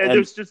 Yeah, and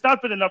there's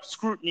not been enough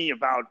scrutiny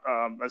about...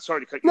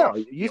 sorry to cut you off.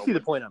 No, you see the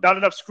point. Not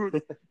enough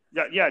scrutiny.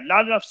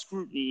 Not enough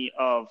scrutiny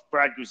of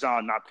Brad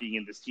Guzan not being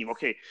in this team.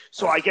 Okay,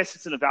 so I guess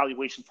it's an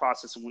evaluation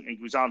process, and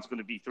Guzan's going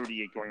to be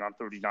 38 going on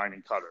 39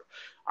 in Qatar.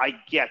 I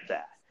get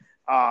that.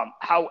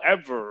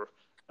 However,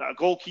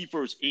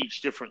 goalkeepers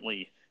age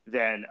differently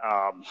than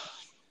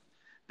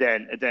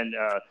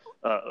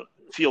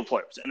field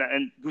players.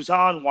 And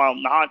Guzan, while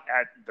not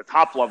at the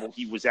top level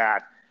he was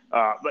at,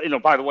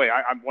 but, by the way,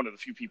 I'm one of the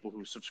few people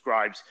who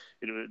subscribes.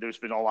 There's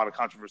been a lot of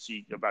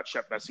controversy about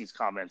Shep Messing's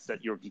comments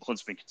that Jurgen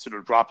Klinsmann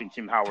considered dropping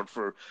Tim Howard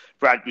for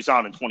Brad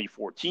Guzan in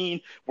 2014.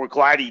 We're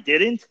glad he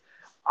didn't.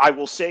 I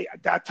will say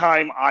at that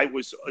time I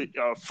was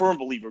a firm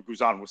believer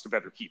Guzan was the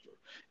better keeper,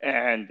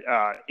 and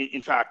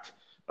in fact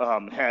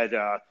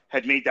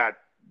had made that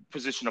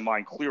position of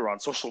mine clear on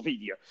social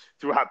media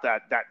throughout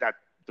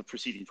the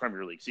preceding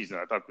Premier League season.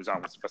 I thought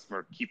Guzan was the best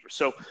American keeper.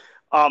 So,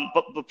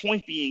 but the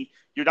point being,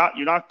 you're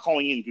not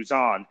calling in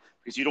Guzan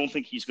because you don't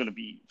think he's going to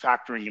be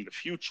factoring in the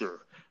future.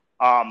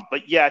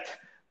 But yet,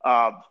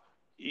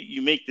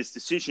 you make this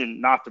decision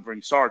not to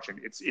bring Sargent.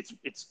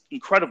 It's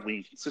incredibly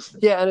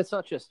inconsistent. Yeah, and it's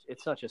not just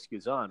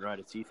Guzan, right?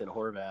 It's Ethan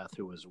Horvath,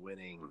 who was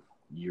winning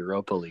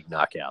Europa League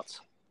knockouts.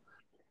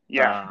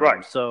 Yeah,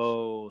 right.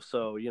 So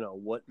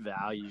what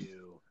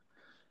value?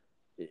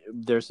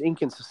 There's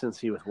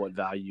inconsistency with what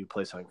value you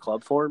place on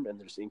club form, and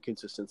there's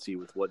inconsistency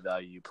with what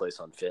value you place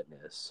on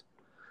fitness.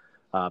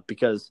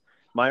 Because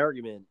my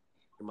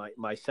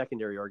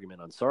secondary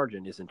argument on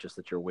Sargent isn't just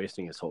that you're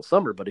wasting his whole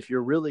summer, but if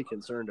you're really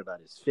concerned about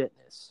his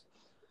fitness,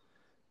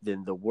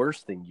 then the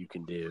worst thing you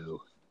can do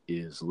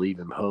is leave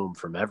him home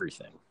from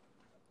everything.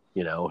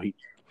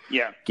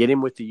 Get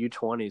him with the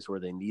U-20s where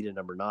they need a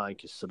number 9,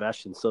 because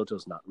Sebastian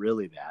Soto's not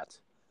really that.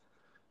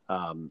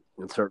 And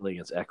certainly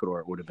against Ecuador,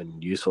 it would have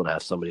been useful to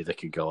have somebody that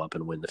could go up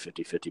and win the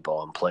 50-50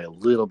 ball and play a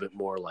little bit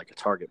more like a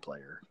target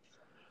player.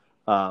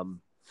 And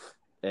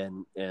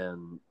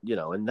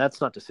that's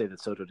not to say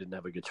that Soto didn't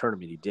have a good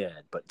tournament. He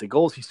did, but the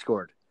goals he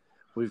scored,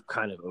 we've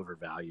kind of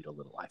overvalued a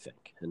little, I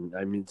think. And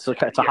I mean, so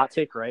it's a hot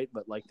take, right?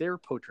 But like, they're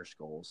poacher's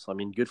goals. I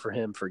mean, good for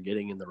him for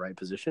getting in the right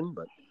position,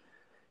 but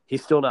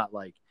he's still not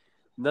like,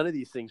 none of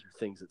these things are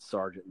things that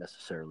Sargent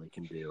necessarily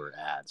can do or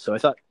add. So I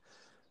thought,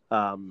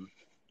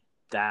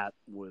 that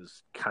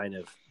was kind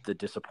of the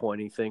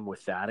disappointing thing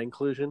with that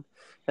inclusion.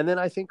 And then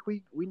I think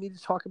we need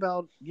to talk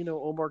about,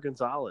 Omar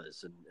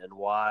Gonzalez and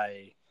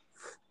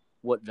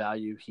what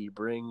value he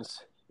brings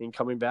in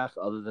coming back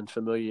other than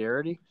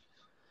familiarity.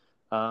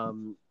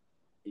 As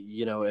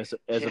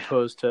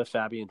opposed to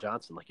Fabian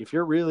Johnson. Like if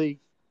you really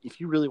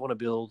want to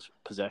build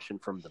possession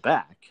from the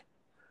back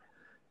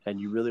and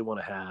you really want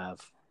to have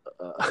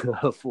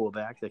a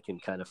fullback that can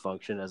kind of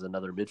function as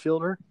another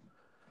midfielder,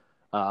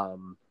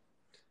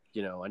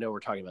 I know we're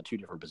talking about two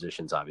different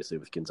positions, obviously,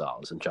 with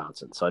Gonzalez and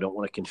Johnson, so I don't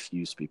want to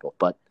confuse people.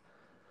 But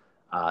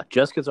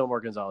just because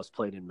Omar Gonzalez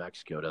played in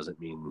Mexico doesn't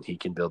mean he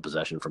can build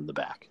possession from the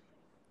back.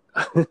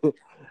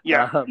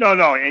 Yeah,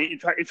 no. In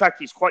fact,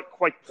 he's quite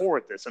poor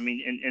at this. I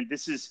mean, and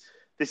this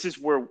is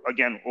where,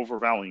 again,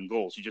 overvaluing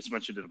goals. You just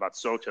mentioned it about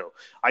Soto.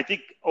 I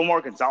think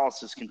Omar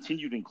Gonzalez's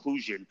continued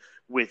inclusion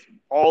with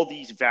all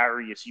these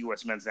various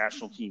U.S. men's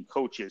national team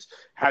coaches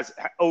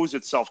owes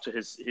itself to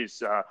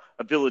his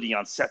ability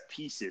on set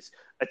pieces,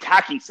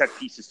 attacking set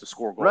pieces to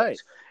score goals. Right.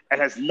 It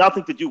has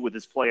nothing to do with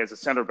his play as a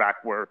center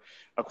back where,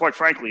 quite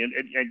frankly,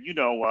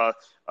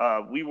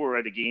 we were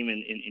at a game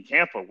in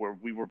Tampa where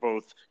we were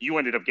both – you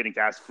ended up getting to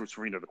ask Bruce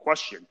Arena the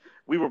question.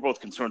 We were both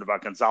concerned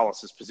about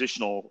Gonzalez's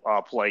positional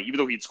play, even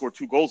though he'd scored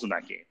 2 goals in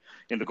that game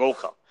in the Gold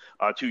Cup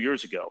 2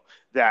 years ago,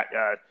 that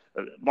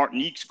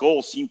Martinique's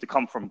goals seemed to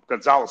come from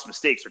Gonzalez's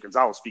mistakes or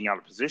Gonzalez being out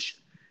of position.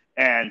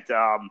 And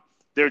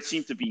there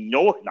seemed to be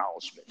no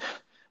acknowledgement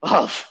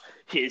of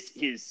his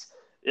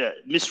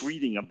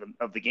misreading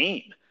of the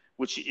game,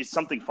 which is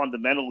something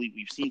fundamentally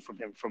we've seen from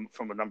him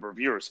from a number of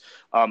years.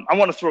 I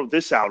want to throw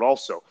this out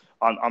also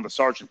on the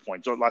Sargent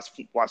point, so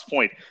last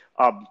point.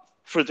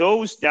 For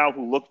those now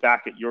who look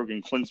back at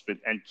Jurgen Klinsmann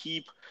and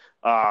keep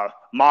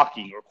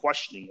mocking or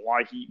questioning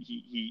why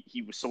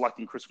he was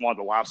selecting Chris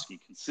Wondolowski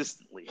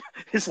consistently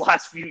his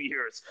last few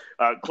years,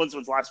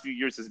 Klinsmann's last few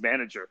years as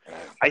manager,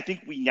 I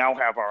think we now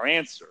have our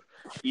answer,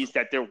 is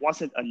that there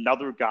wasn't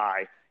another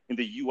guy in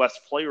the U.S.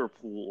 player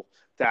pool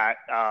that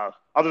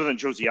other than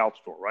Josie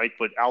Altidore, right?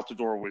 But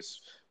Altidore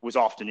was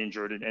often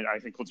injured, and I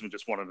think Klinsmann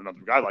just wanted another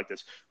guy like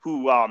this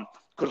who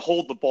could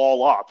hold the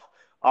ball up,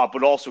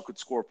 but also could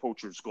score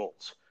poachers'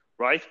 goals,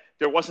 right?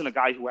 There wasn't a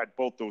guy who had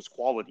both those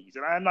qualities,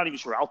 and I'm not even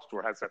sure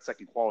Altidore has that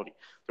second quality.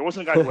 There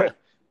wasn't a guy who had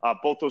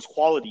both those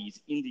qualities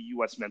in the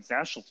U.S. men's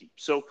national team.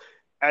 So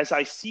as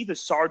I see the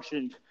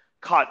Sargent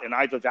cut, and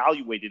I've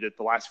evaluated it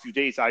the last few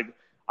days, I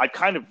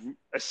kind of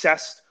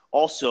assessed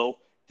also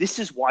 – this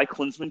is why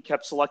Klinsmann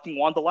kept selecting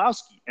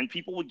Wondolowski, and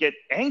people would get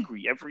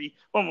angry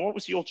what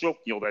was the old joke,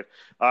 Neil, that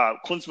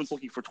Klinsmann's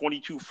looking for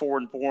 22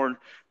 foreign-born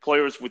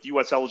players with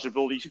U.S.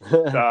 eligibility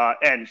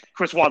and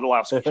Chris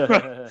Wondolowski,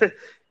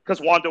 because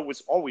Wando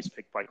was always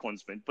picked by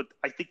Klinsmann. But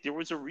I think there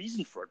was a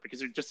reason for it,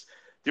 because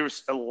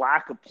there's a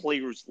lack of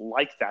players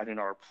like that in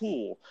our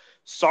pool.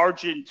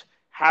 Sargent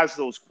has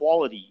those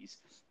qualities,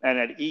 and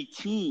at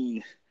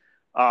 18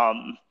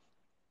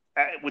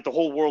 with the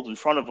whole world in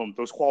front of them,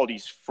 those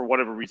qualities, for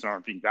whatever reason,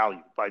 aren't being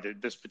valued by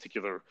this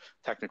particular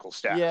technical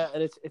staff. Yeah,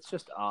 and it's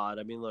just odd.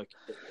 I mean, look,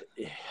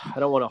 I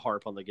don't want to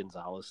harp on the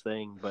Gonzalez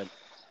thing, but,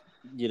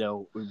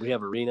 we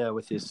have Arena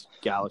with his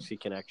Galaxy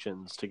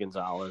connections to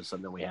Gonzalez,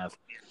 and then we have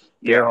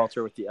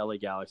Berhalter with the LA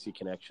Galaxy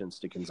connections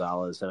to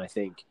Gonzalez, and I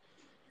think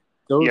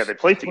they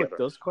play together.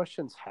 Those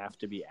questions have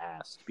to be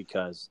asked,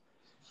 because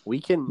we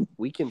can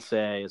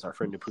say, as our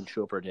friend Nipun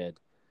Chopra did,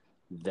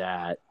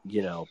 that,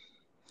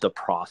 the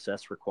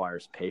process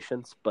requires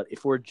patience, but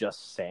if we're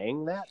just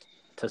saying that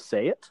to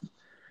say it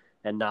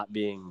and not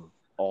being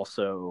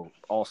also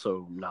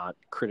not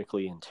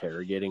critically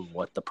interrogating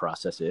what the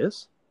process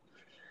is,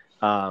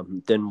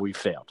 then we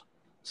failed.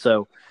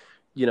 So,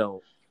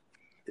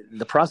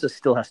 the process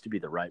still has to be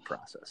the right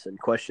process, and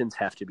questions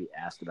have to be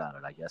asked about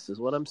it, I guess, is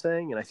what I'm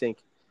saying. And I think,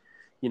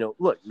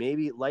 look,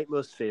 maybe light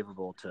most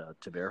favorable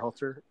to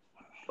Berhalter,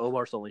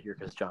 Omar's only here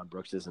because John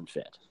Brooks isn't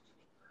fit.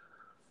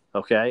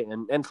 Okay,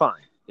 and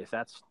fine. If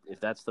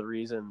that's the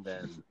reason,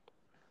 then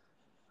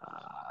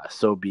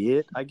so be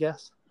it, I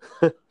guess.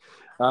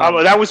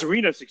 That was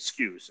Arena's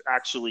excuse,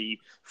 actually,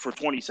 for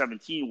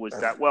 2017, was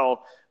that,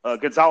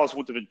 Gonzalez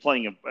wouldn't have been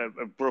playing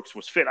if Brooks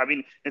was fit. I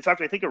mean, in fact,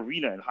 I think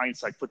Arena, in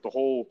hindsight, put the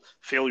whole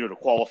failure to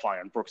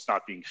qualify on Brooks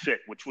not being fit,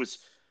 which was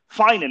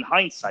fine in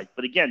hindsight.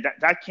 But again,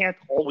 that can't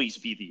always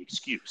be the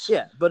excuse.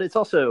 Yeah, but it's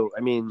also,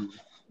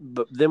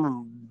 but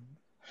then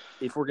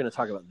if we're going to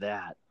talk about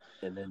that,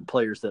 and then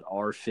players that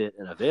are fit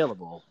and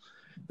available,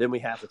 then we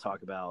have to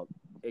talk about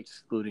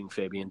excluding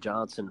Fabian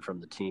Johnson from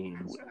the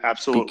team.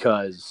 Absolutely.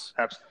 Because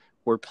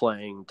we're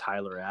playing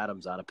Tyler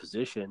Adams out of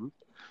position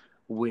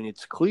when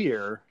it's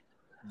clear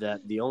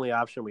that the only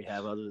option we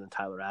have other than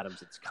Tyler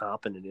Adams that's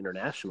competent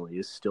internationally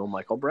is still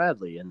Michael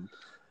Bradley.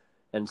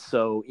 And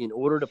so in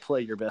order to play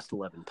your best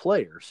 11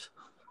 players,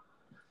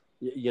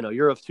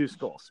 you're of two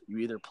schools. You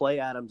either play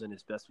Adams in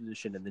his best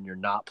position and then you're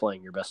not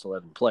playing your best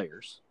 11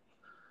 players,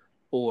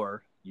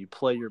 or you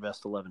play your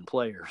best 11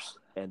 players,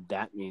 and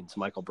that means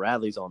Michael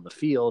Bradley's on the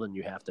field, and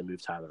you have to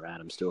move Tyler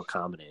Adams to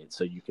accommodate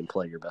so you can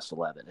play your best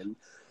 11. And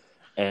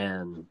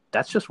And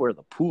that's just where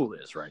the pool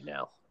is right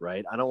now,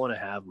 right? I don't want to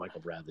have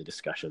Michael Bradley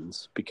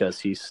discussions because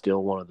he's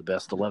still one of the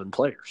best 11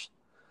 players.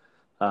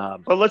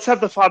 But let's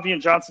have the Fabian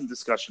Johnson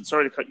discussion.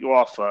 Sorry to cut you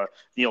off,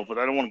 Neil, but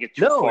I don't want to get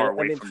too far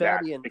away from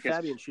Fabian, that.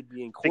 Fabian should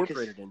be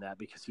incorporated in that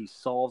because he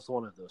solves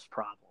one of those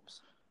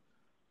problems.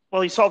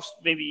 Well, he solves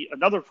maybe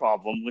another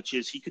problem, which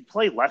is he could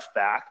play left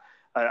back.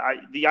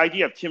 The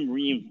idea of Tim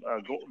Ream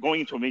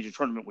going into a major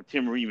tournament with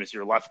Tim Ream as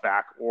your left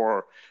back,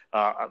 or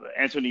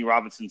Anthony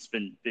Robinson's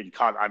been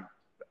caught. I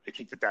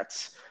think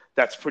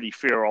that's pretty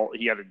fair.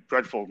 He had a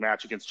dreadful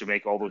match against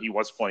Jamaica, although he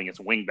was playing as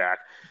a wing back.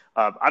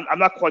 I'm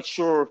not quite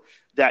sure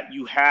that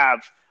you have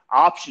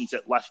options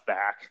at left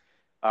back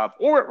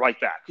or at right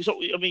back.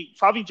 So, I mean,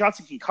 Fabian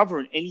Johnson can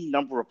cover in any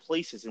number of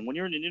places. And when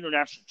you're in an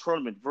international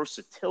tournament,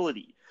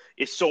 versatility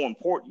is so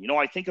important. You know,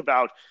 I think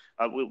about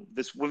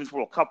this Women's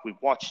World Cup we've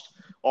watched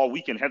all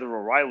weekend, Heather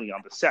O'Reilly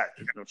on the set.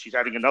 You know, she's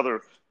adding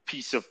another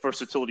piece of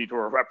versatility to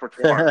her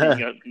repertoire,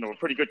 being a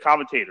pretty good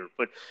commentator.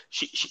 But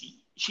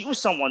she was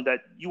someone that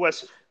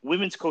U.S.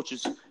 women's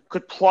coaches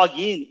could plug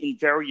in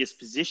various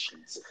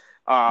positions.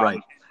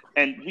 Right.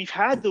 And we've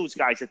had those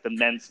guys at the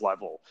men's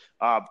level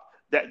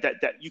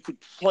that you could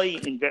play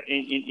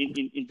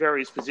in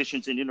various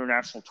positions in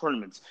international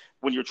tournaments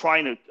when you're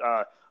trying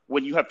to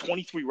when you have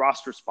 23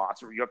 roster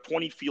spots or you have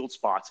 20 field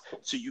spots,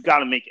 so you got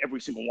to make every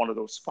single one of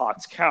those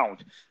spots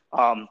count.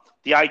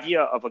 The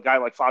idea of a guy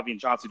like Fabian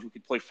Johnson who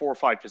could play 4 or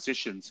 5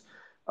 positions,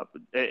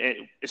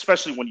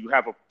 especially when you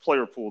have a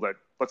player pool that,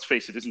 let's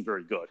face it, isn't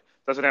very good,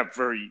 doesn't have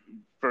very,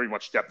 very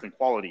much depth and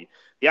quality.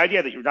 The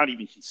idea that you're not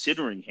even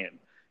considering him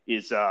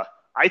is,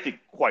 I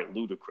think, quite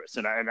ludicrous.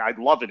 And I'd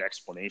love an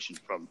explanation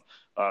from,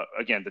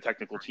 again, the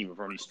technical team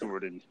of Ernie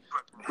Stewart and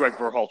Greg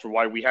Berhalter,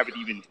 why we haven't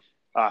even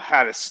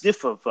had a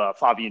sniff of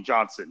Fabian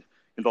Johnson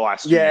in the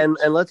last 2 years.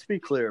 And let's be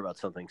clear about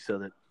something so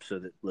that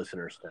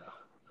listeners know.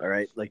 All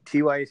right, like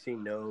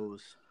TYAC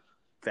knows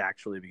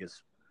factually,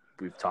 because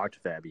we've talked to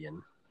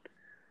Fabian,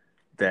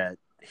 that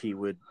he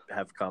would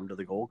have come to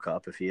the Gold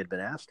Cup if he had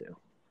been asked to,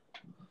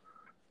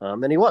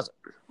 and he wasn't.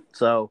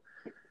 So,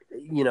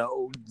 you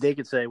know, they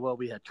could say, well,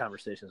 we had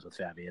conversations with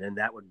Fabian, and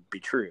that would be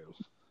true.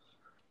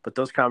 But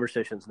those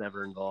conversations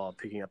never involved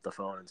picking up the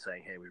phone and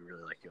saying, hey, we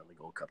really like you on the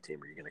Gold Cup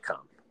team. Are you going to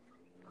come?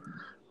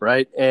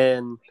 Right?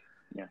 And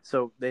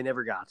so they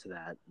never got to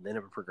that. They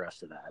never progressed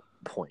to that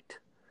point.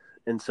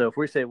 And so if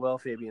we say, well,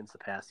 Fabian's the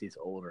past, he's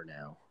older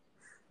now,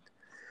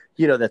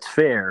 you know, that's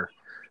fair.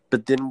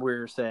 But then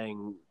we're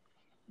saying,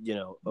 you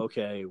know,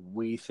 okay,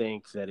 we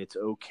think that it's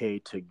okay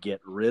to get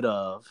rid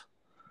of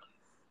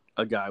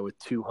a guy with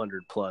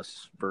 200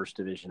 plus first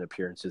division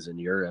appearances in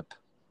Europe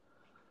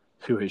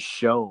who has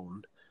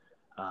shown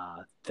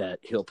that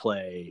he'll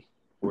play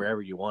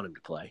wherever you want him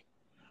to play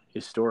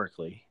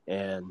historically,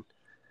 and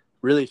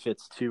really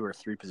fits 2 or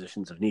 3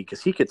 positions of need,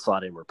 because he could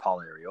slot in where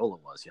Paul Arriola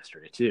was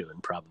yesterday too,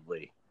 and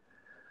probably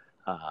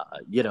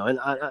you know, and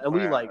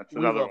we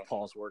love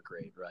Paul's work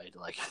rate, right?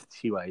 Like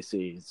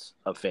TYC is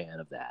a fan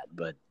of that,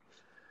 but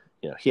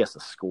you know, he has to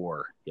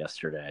score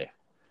yesterday,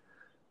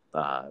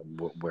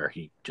 where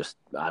he just,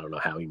 I don't know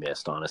how he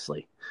missed,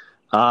 honestly.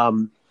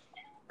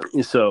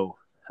 So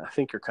I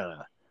think you're kind of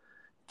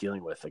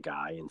dealing with a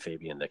guy in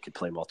Fabian that could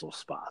play multiple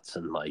spots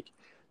and like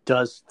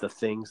does the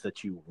things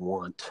that you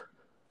want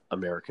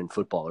American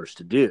footballers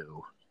to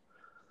do.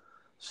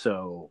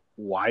 So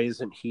why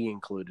isn't he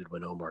included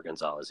when Omar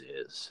Gonzalez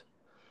is?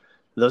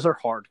 Those are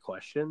hard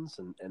questions,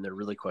 and they're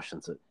really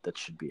questions that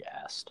should be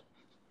asked.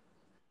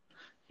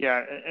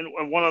 Yeah,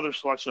 and one other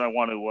selection I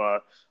want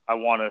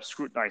to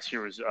scrutinize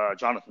here is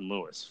Jonathan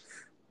Lewis.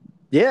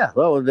 Yeah,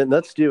 well, then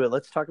let's do it.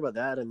 Let's talk about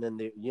that, and then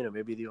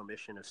maybe the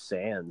omission of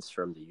Sands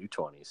from the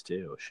U-20s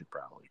too should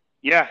probably.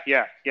 Yeah.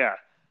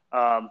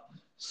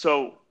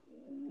 So,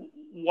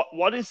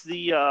 what is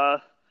the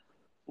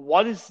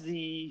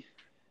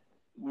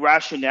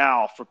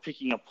rationale for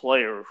picking a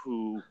player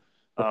who?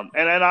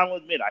 And I'll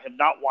admit, I have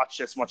not watched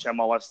as much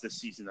MLS this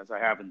season as I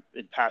have in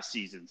past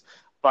seasons.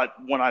 But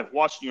when I've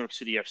watched New York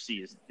City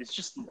FC, it's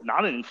just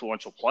not an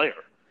influential player,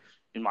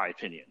 in my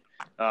opinion.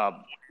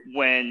 Again,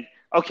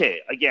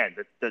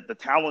 the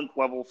talent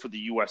level for the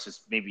U.S.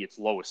 is maybe its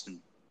lowest in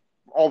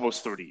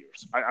almost 30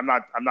 years. I'm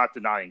not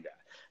denying that.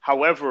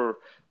 However,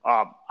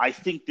 I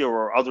think there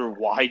are other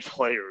wide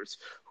players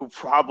who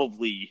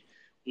probably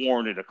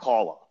warranted a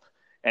call-up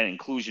and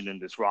inclusion in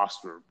this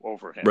roster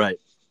over him.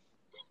 Right.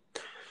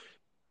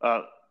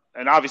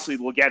 And obviously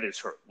Leggett is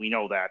hurt. We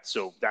know that.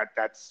 So that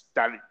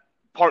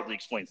partly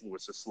explains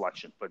Lewis's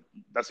selection, but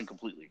doesn't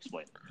completely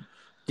explain it.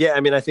 Yeah,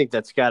 I mean, I think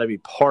that's got to be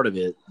part of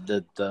it.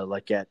 The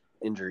Leggett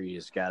injury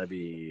has got to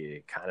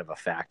be kind of a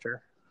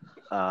factor.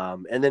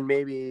 And then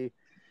maybe,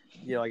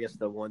 I guess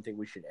the one thing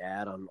we should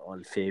add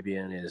on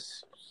Fabian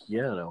is,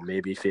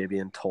 maybe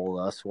Fabian told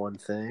us one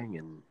thing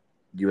and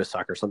U.S.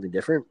 Soccer something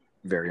different.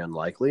 Very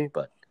unlikely,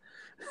 but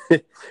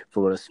if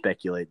we want to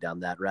speculate down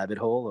that rabbit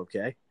hole,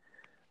 okay.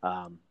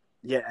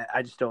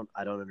 I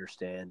don't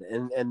understand.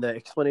 And the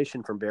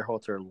explanation from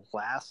Berhalter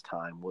last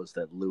time was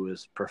that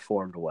Lewis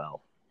performed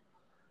well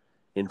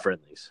in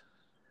friendlies.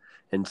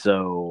 And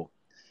so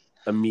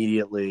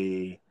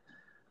immediately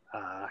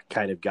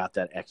kind of got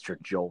that extra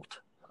jolt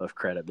of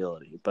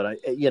credibility. But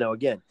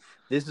again,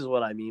 this is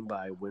what I mean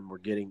by when we're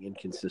getting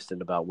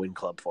inconsistent about when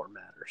club form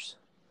matters.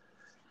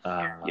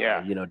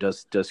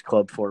 Does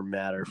club form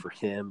matter for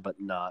him, but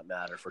not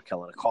matter for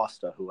Kellen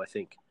Acosta, who I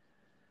think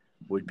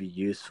would be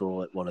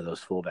useful at one of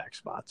those fullback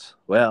spots?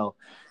 Well,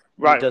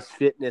 right. Does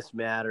fitness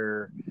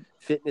matter?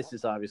 Fitness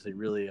is obviously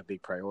really a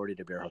big priority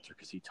to Berhalter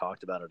because he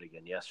talked about it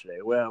again yesterday.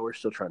 Well, we're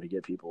still trying to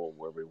get people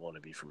where we want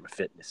to be from a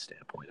fitness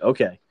standpoint.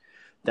 Okay.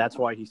 That's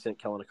why he sent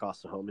Kellen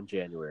Acosta home in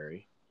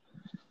January.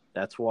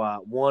 That's why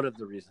one of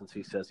the reasons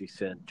he says he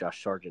sent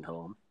Josh Sargent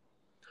home.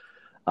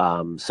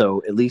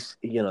 So at least,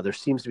 there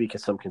seems to be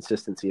some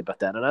consistency about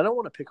that. And I don't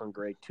want to pick on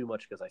Greg too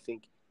much because I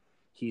think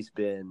he's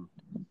been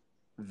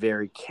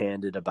very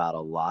candid about a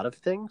lot of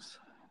things.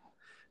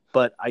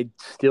 But I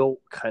still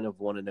kind of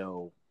want to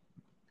know,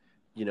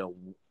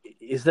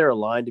 is there a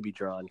line to be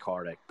drawn,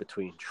 Kartik,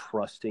 between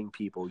trusting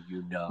people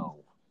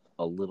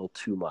a little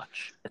too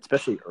much,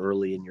 especially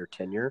early in your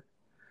tenure?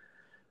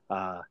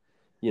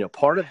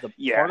 Part of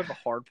the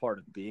hard part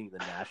of being the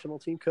national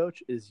team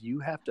coach is you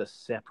have to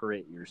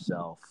separate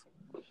yourself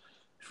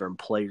from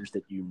players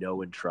that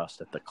and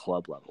trust at the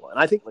club level. And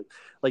I think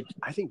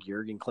I think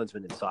Jurgen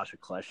Klinsmann and Sasha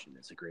Kljestan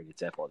is a great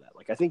example of that.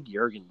 I think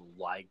Jurgen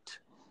liked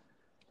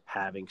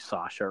having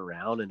Sasha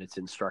around, and it's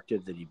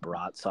instructive that he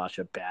brought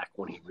Sasha back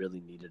when he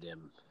really needed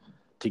him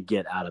to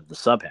get out of the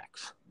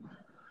sub-hex.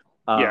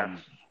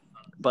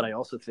 But I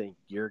also think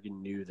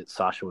Jurgen knew that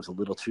Sasha was a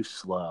little too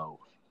slow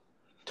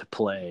to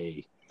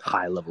play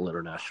high-level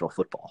international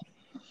football,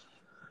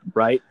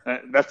 right?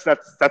 That's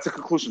a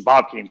conclusion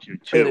Bob came to,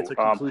 too. And it's a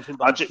conclusion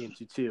Bob came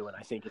to, too, and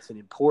I think it's an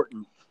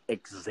important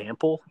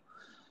example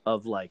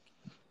of,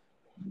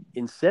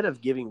 instead of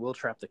giving Will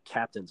Trapp the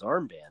captain's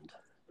armband,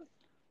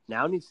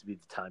 now needs to be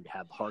the time to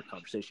have the hard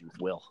conversation with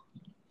Will.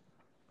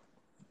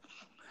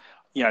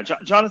 Yeah,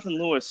 Jonathan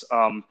Lewis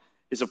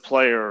is a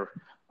player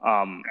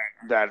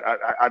that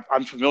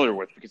I'm familiar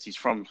with because he's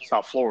from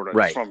South Florida.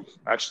 Right. He's from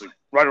actually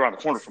right around the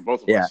corner from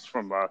both of us,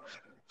 from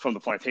the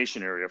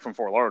Plantation area, from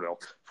Fort Lauderdale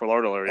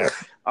area.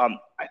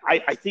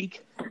 I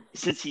think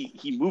since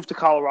he moved to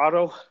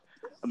Colorado,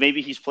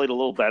 maybe he's played a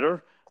little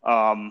better.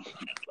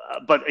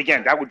 But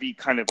again, that would be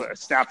kind of a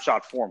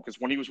snapshot for him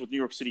because when he was with New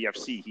York City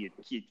FC,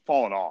 he had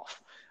fallen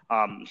off.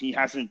 He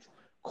hasn't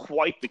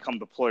quite become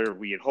the player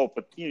we had hoped,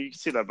 but you can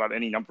say that about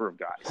any number of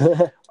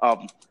guys.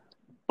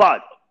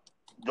 But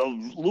the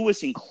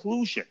Lewis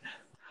inclusion,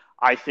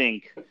 I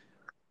think,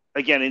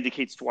 again,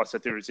 indicates to us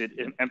that there is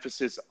an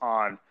emphasis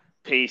on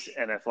pace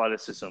and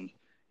athleticism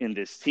in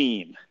this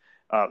team,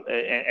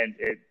 and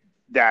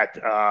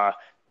that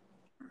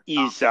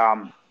is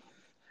an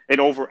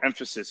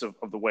overemphasis of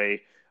the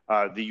way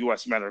the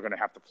U.S. men are going to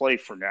have to play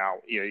for now,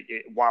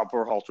 while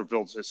Berhalter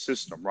builds his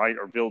system, right,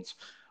 or builds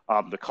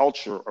the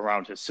culture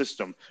around his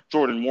system.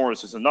 Jordan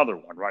Morris is another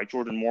one, right?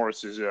 Jordan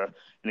Morris is an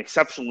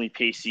exceptionally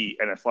pacey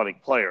and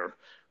athletic player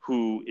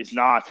who is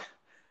not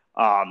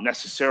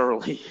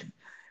necessarily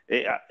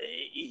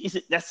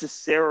isn't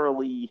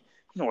necessarily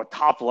a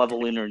top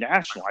level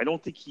international. I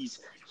don't think he's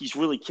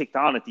really kicked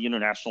on at the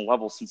international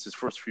level since his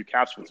first few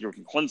caps with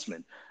Jurgen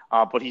Klinsmann.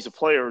 But he's a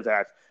player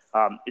that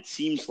it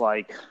seems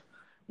like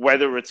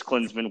whether it's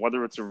Klinsmann,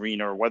 whether it's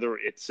Arena, or whether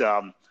it's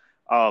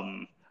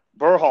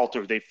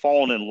Berhalter, they've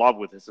fallen in love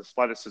with his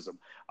athleticism.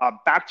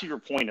 Back to your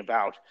point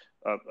about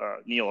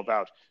Neil,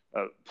 about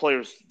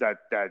players that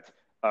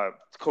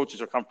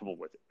coaches are comfortable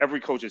with. Every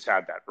coach has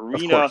had that.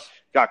 Arena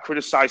got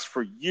criticized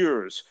for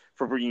years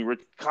for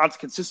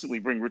consistently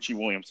bring Richie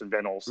Williams and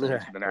Ben Olsen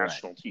into the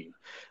national team,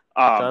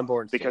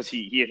 because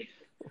he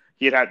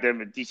had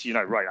them at DC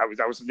United. Right.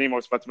 That was the name I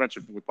was about to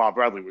mention with Bob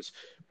Bradley was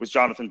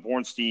Jonathan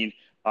Bornstein,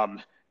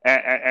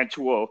 and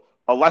to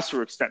a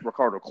lesser extent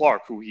Ricardo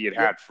Clark, who he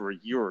had for a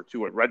year or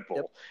two at Red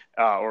Bull,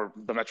 or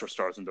the Metro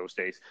Stars in those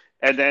days.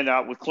 And then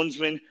with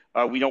Klinsmann,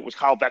 we know it was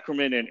Kyle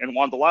Beckerman and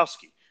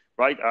Wondolowski.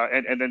 Right,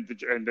 and then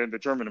the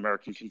German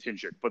American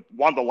contingent, but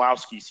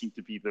Wondolowski seemed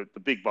to be the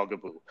big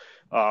bugaboo.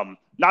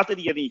 Not that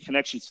he had any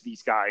connections to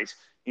these guys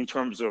in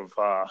terms of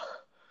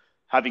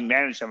having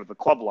managed them at the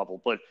club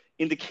level, but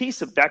in the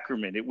case of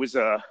Beckerman, it was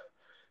a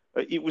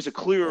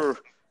clear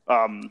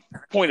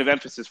point of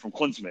emphasis from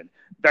Klinsmann.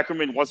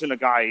 Beckerman wasn't a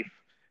guy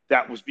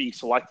that was being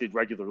selected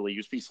regularly. He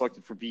was being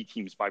selected for B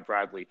teams by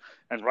Bradley,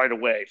 and right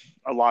away,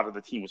 a lot of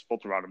the team was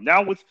built around him.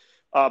 Now with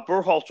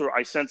Berhalter,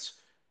 I sense.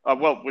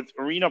 With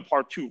Arena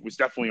Part 2, it was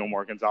definitely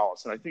Omar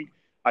Gonzalez. And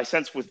I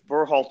sense with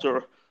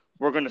Berhalter,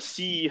 we're going to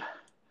see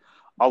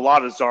a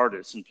lot of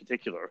Zardes in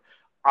particular.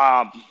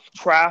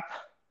 Trapp,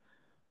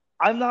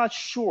 I'm not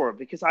sure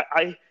because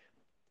I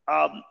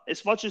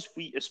as much as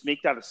we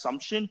make that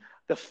assumption,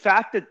 the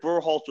fact that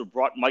Berhalter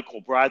brought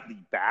Michael Bradley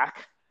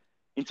back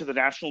into the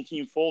national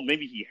team fold,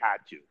 maybe he had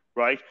to,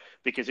 right?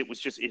 Because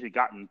it had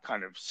gotten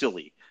kind of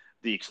silly,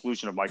 the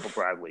exclusion of Michael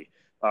Bradley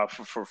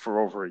for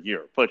over a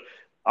year. But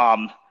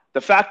the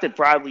fact that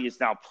Bradley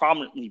is now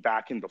prominently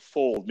back in the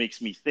fold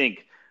makes me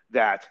think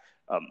that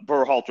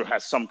Berhalter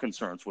has some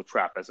concerns with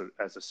Trapp as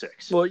a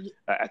six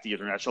at the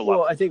international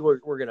level. Well, I think we're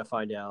going to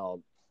find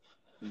out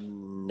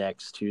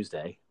next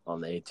Tuesday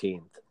on the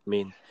 18th. I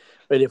mean,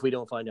 but if we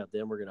don't find out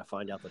then, we're going to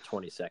find out the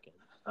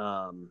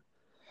 22nd.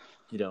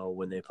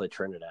 When they play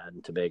Trinidad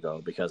and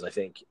Tobago, because I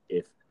think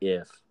if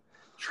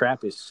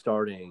Trapp is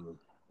starting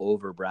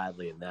over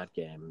Bradley in that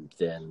game,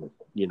 then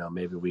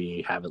maybe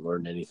we haven't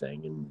learned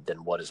anything, and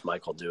then what is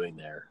Michael doing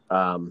there?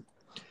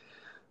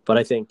 But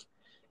I think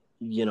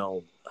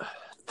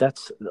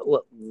that's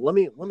let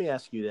me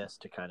ask you this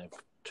to kind of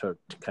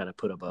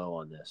put a bow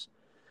on this.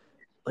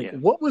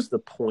 What was the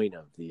point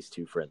of these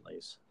two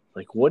friendlies?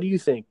 What do you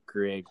think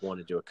Greg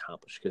wanted to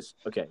accomplish? Because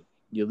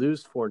you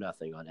lose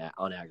 4-0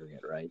 on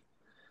aggregate, right?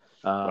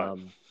 Right.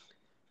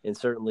 And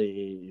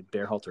certainly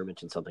Berhalter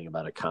mentioned something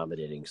about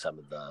accommodating some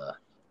of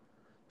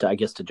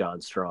to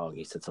John Strong,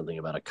 he said something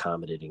about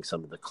accommodating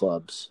some of the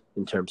clubs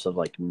in terms of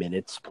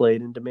minutes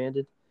played and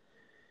demanded.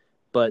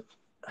 But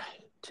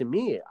to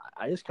me,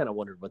 I just kind of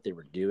wondered what they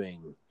were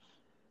doing,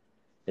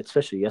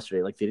 especially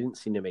yesterday. They didn't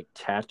seem to make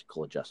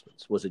tactical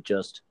adjustments. Was it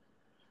just,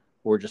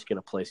 we're just going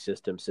to play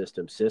system,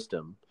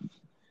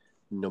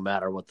 no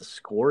matter what the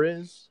score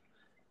is?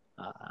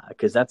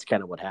 Because that's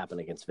kind of what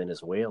happened against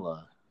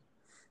Venezuela.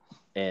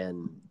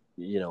 And,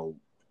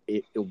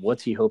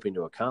 what's he hoping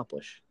to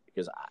accomplish?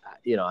 Because, I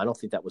don't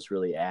think that was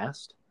really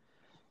asked.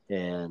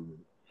 And,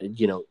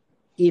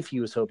 if he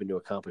was hoping to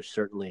accomplish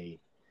certainly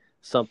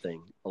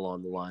something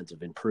along the lines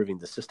of improving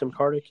the system,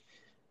 Kartik,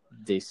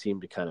 they seem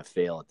to kind of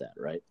fail at that,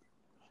 right?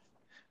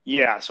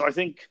 Yeah, so I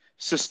think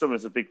system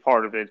is a big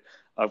part of it.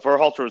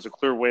 Verhalter is a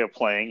clear way of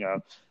playing.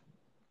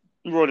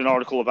 We wrote an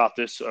article about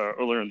this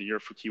earlier in the year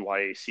for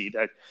TYAC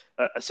that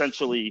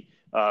essentially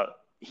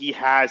he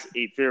has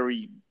a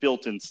very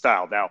built-in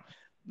style. Now,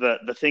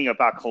 the thing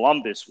about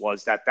Columbus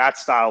was that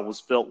style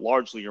was built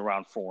largely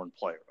around foreign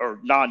players or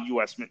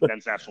non-U.S.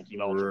 men's national team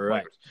eligible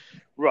players.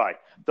 Right.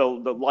 The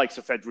likes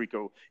of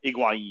Federico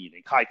Higuain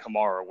and Kai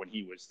Kamara when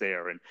he was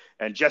there, and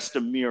Jesta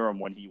Miram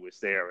when he was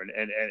there, and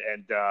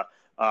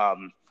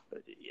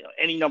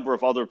any number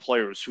of other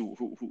players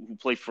who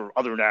play for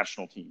other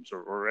national teams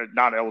or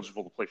not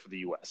eligible to play for the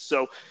U.S.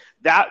 So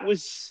that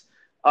was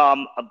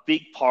a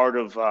big part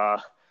of it.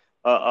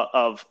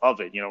 A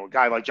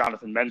guy like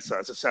Jonathan Mensah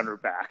as a center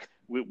back.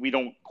 We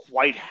don't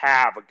quite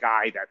have a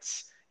guy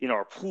that's in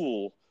our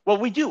pool. Well,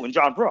 we do in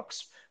John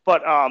Brooks,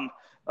 but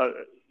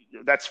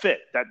that's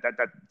fit. That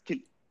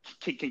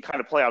can kind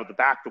of play out of the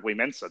back the way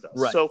Mensah does.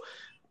 Right. So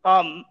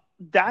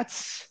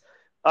that's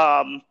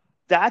the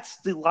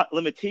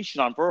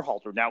limitation on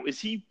Berhalter. Now, is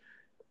he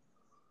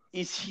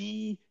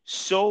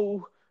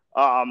so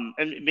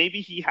and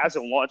maybe he has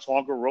a much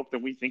longer rope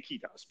than we think he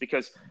does,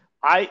 because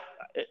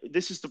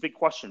this is the big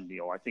question,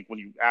 Neil. I think when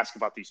you ask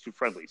about these two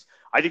friendlies,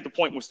 I think the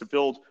point was to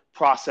build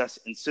process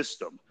and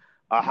system.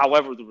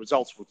 However, the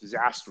results were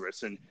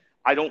disastrous, and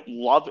I don't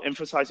love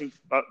emphasizing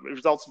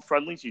results in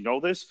friendlies. You know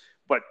this,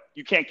 but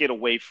you can't get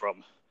away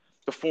from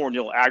the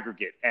 4-0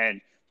 aggregate,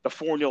 and the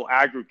 4-0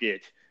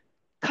 aggregate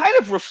kind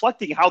of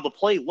reflecting how the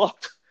play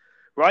looked,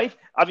 right?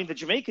 I mean, the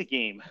Jamaica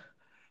game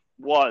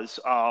was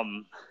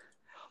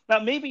now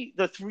maybe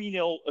the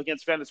 3-0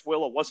 against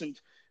Venezuela wasn't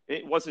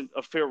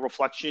a fair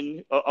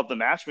reflection of the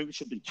match. Maybe it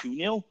should have been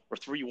 2-0 or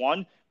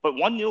 3-1, but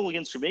 1-0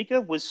 against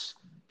Jamaica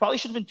probably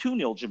should have been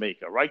 2-0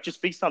 Jamaica, right?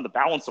 Just based on the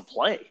balance of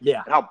play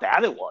and how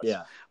bad it was.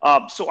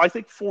 Yeah. So I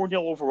think 4-0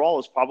 overall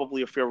is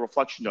probably a fair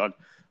reflection on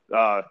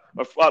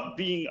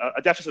being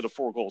a deficit of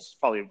 4 goals is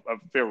probably a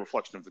fair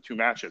reflection of the two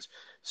matches.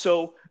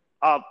 So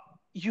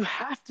you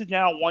have to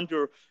now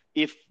wonder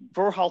if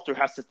Berhalter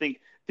has to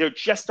think there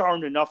just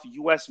aren't enough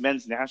U.S.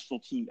 men's national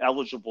team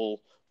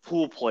eligible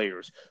pool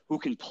players who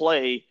can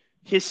play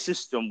his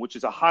system, which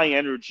is a high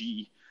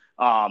energy,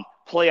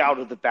 play out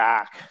of the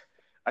back,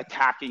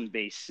 attacking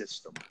based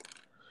system.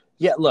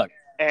 Yeah, look.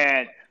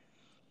 And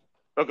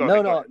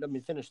let me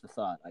finish the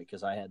thought,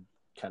 because I had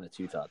kind of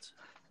two thoughts.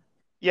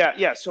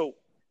 Yeah. So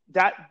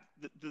that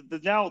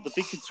now the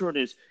big concern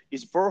is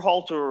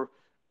Berhalter.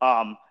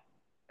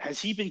 Has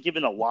he been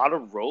given a lot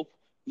of rope,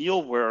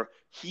 Neil, where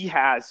he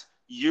has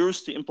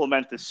years to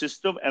implement the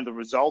system, and the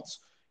results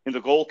in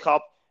the Gold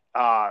Cup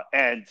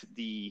and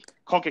the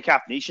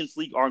CONCACAF Nations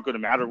League aren't going to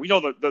matter? We know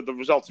that the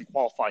results in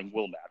qualifying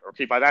will matter.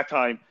 Okay, by that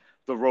time,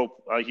 the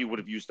rope, he would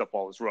have used up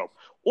all his rope.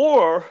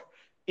 Or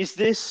is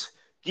this,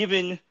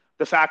 given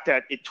the fact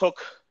that it took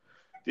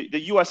the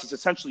U.S. has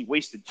essentially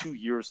wasted 2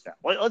 years now?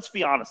 Let's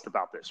be honest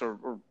about this,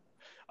 or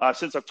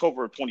since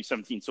October of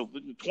 2017, so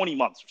 20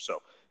 months or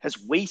so,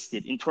 has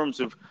wasted in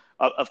terms of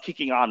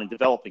kicking on and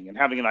developing and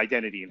having an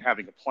identity and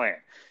having a plan.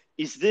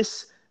 Is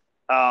this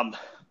a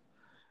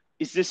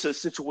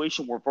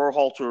situation where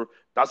Berhalter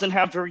doesn't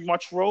have very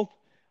much rope,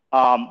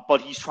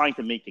 but he's trying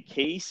to make a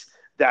case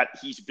that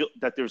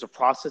that there's a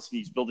process and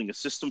he's building a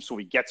system so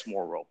he gets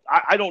more rope?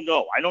 I don't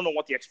know. I don't know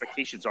what the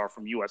expectations are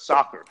from U.S.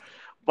 soccer,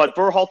 but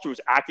Berhalter is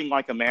acting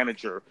like a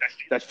manager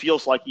that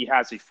feels like he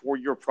has a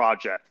 4-year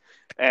project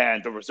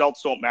and the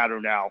results don't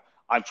matter now.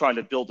 I'm trying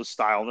to build a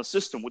style and a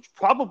system, which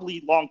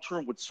probably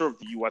long-term would serve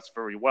the U.S.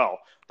 very well.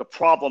 The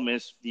problem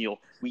is, Neil,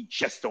 we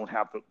just don't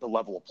have the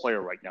level of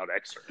player right now to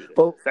execute it.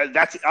 Well,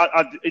 that's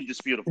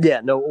indisputable.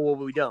 Yeah, no, well,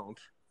 we don't.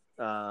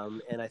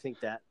 And I think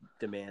that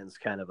demands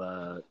kind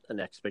of an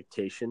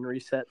expectation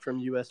reset from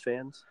U.S.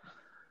 fans,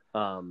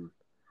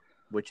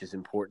 which is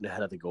important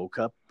ahead of the Gold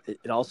Cup.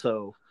 It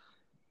also,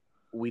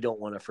 we don't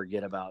want to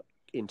forget about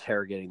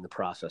interrogating the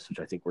process, which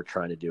I think we're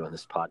trying to do on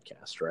this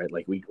podcast, right?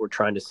 Like we're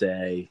trying to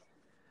say,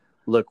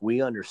 look,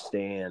 we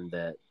understand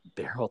that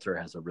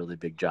Berhalter has a really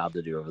big job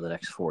to do over the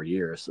next 4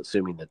 years,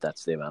 assuming that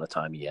that's the amount of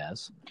time he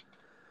has.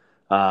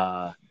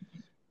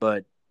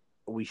 But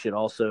we should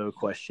also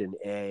question,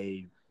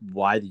 A,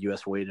 why the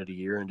U.S. waited a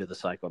year into the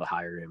cycle to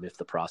hire him if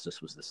the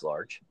process was this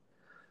large.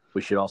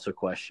 We should also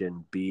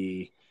question,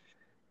 B,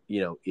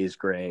 is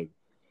Greg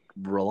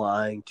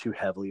relying too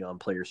heavily on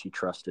players he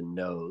trusts and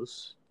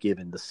knows,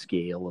 given the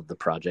scale of the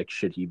project?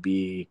 Should he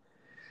be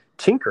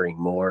tinkering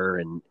more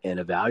and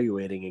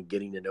evaluating and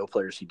getting to know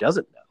players he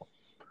doesn't know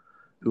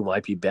who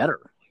might be better?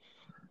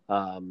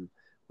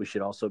 We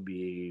should also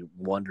be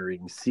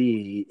wondering,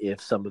 C,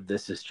 if some of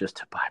this is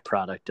just a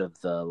byproduct of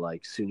the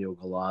Sunil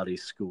Gulati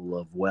school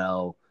of, we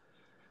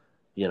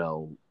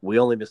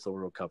only missed the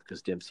World Cup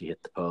because Dempsey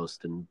hit the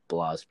post and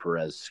Blas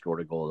Perez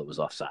scored a goal that was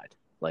offside.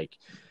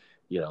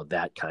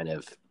 That kind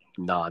of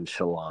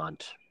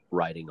nonchalant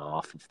writing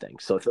off of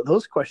things. So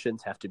those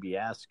questions have to be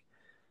asked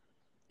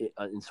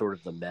in sort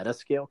of the meta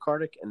scale,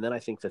 Kartik. And then I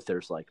think that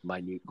there's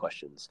minute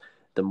questions,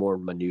 the more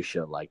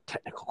minutia,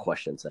 technical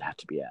questions that have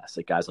to be asked.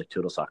 Guys like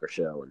Total Soccer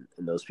Show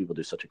and those people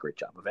do such a great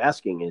job of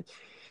asking. And,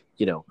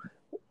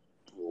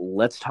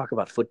 let's talk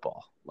about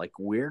football.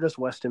 Where does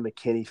Weston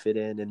McKennie fit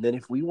in? And then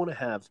if we want to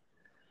have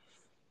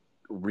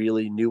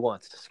really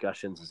nuanced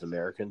discussions as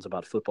Americans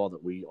about football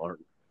that we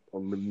aren't,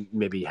 or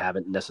maybe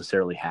haven't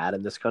necessarily had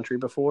in this country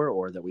before,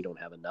 or that we don't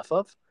have enough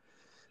of,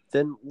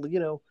 then,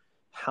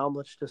 how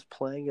much does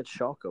playing at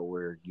Schalke,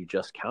 where you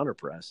just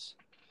counterpress,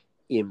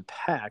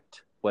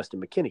 impact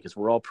Weston McKennie? Because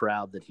we're all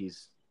proud that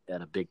he's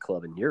at a big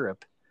club in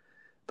Europe,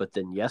 but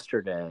then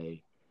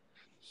yesterday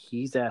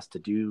he's asked to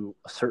do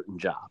a certain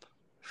job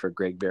for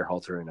Greg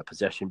Berhalter in a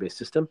possession-based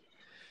system.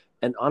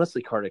 And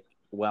honestly, Kartik,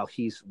 while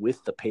he's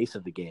with the pace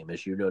of the game,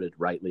 as you noted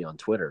rightly on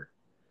Twitter,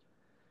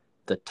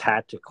 the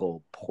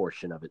tactical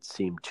portion of it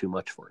seemed too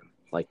much for him.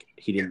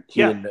 He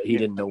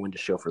didn't know when to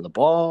show for the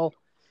ball.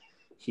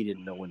 He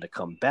didn't know when to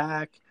come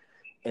back.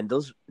 And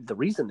the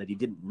reason that he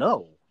didn't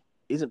know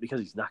isn't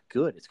because he's not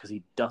good. It's because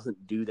he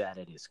doesn't do that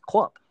at his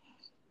club.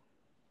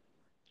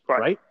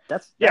 Right?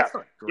 That's not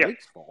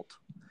Greg's fault.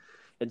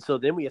 And so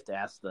then we have to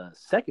ask the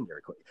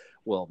secondary question.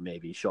 Well,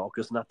 maybe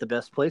Schalke's not the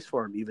best place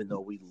for him, even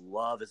though we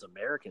love as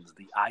Americans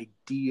the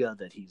idea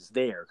that he's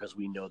there because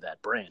we know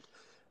that brand.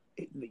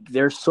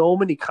 There's so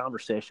many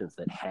conversations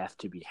that have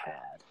to be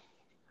had.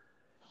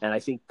 And I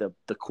think the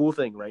cool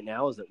thing right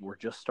now is that we're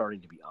just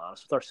starting to be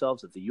honest with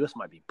ourselves that the U.S.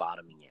 might be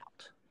bottoming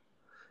out.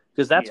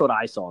 Because that's what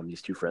I saw in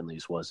these two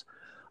friendlies was,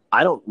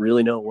 I don't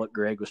really know what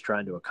Greg was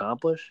trying to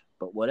accomplish,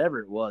 but whatever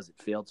it was, it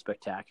failed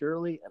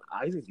spectacularly. And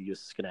I think the U.S.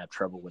 is going to have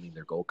trouble winning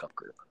their Gold Cup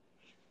group.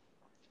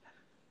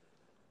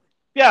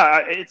 Yeah,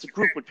 it's a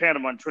group with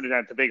Panama and Trinidad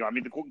and Tobago. I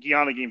mean, the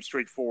Guyana game's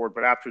straightforward,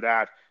 but after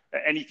that,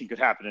 anything could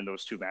happen in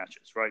those two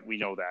matches, right? We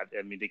know that.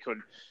 I mean, they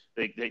could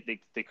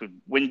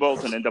win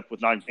both and end up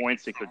with 9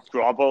 points. They could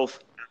draw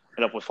both,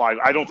 end up with 5.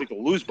 I don't think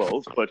they'll lose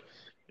both, but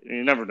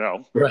you never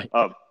know. Right.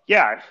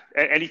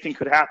 Anything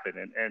could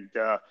happen. And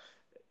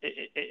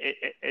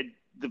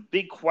the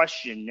big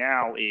question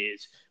now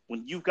is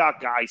when you've got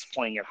guys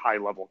playing at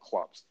high-level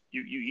clubs,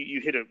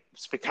 you hit a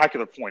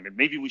spectacular point, and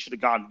maybe we should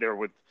have gone there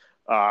with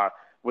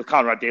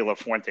Conrad de la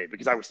Fuente,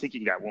 because I was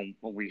thinking that when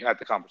we had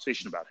the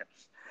conversation about him,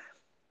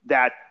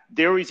 that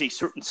there is a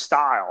certain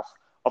style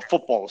of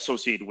football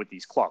associated with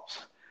these clubs.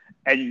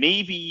 And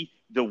maybe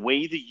the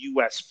way the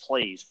U.S.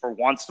 plays or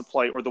wants to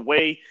play, or the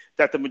way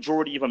that the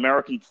majority of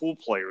American pool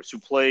players who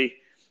play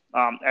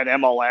at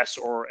MLS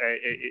or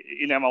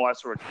in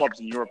MLS or at clubs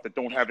in Europe that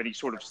don't have any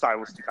sort of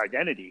stylistic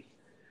identity,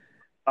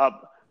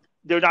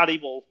 they're not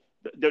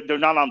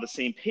on the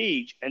same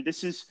page. And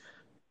this is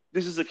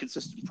a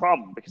consistent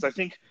problem, because I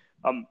think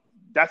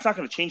that's not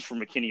going to change for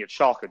McKennie at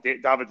Schalke.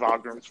 David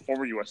Wagner, his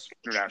former U.S.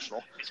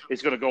 international,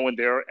 is going to go in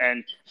there,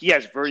 and he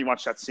has very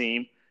much that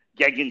same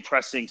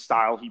gegenpressing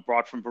style he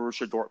brought from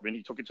Borussia Dortmund.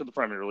 He took it to the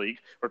Premier League,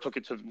 or took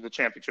it to the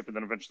Championship, and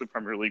then eventually the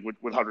Premier League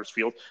with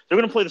Huddersfield. They're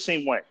going to play the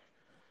same way.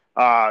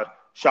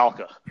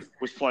 Schalke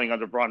was playing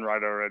under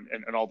Brunreiter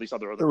and all these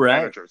other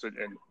managers,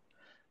 and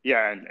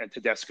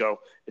Tedesco,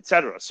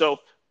 etc. So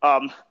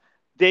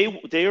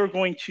they are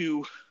going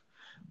to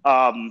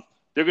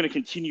they're going to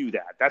continue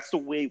that. That's the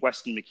way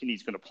Weston McKennie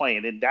is going to play,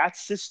 and in that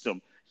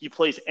system, he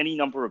plays any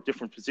number of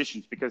different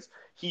positions because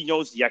he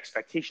knows the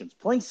expectations.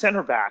 Playing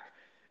center back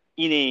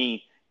in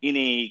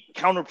a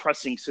counter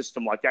pressing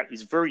system like that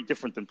is very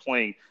different than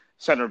playing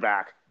center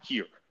back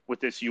here with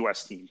this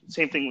U.S. team.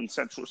 Same thing in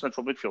central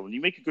midfield. And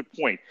you make a good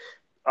point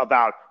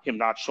about him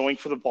not showing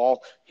for the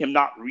ball, him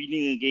not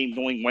reading the game,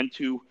 knowing when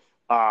to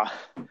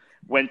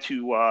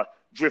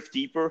drift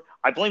deeper.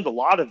 I blamed a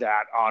lot of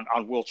that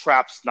on Will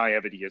Trapp's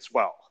naivety as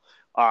well.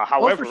 For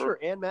However, sure,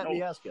 and Matt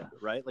Miazga,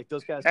 right? Like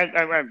those guys.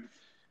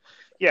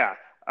 Yeah,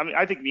 I mean,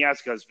 I think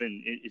Miazga has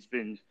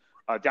been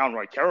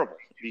downright terrible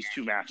these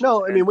two matches.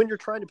 No, I mean, when you're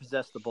trying to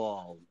possess the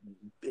ball,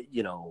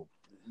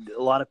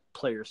 a lot of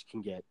players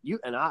can get you,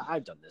 and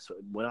I've done this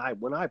when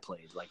I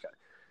played. Like,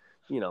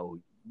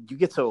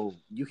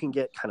 you can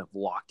get kind of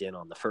locked in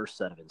on the first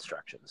set of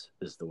instructions.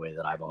 Is the way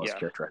that I've always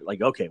characterized.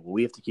 Like, okay, well,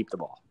 we have to keep the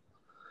ball.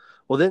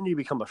 Well, then you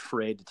become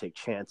afraid to take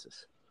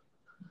chances.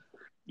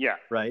 Yeah.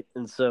 Right.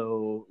 And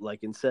so,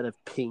 like, instead of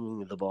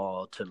pinging the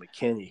ball to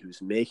McKinney,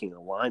 who's making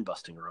a line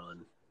busting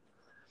run,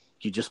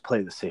 you just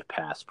play the safe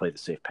pass, play the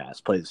safe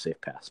pass, play the safe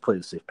pass, play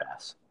the safe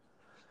pass.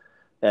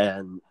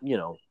 And,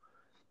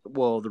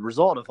 the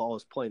result of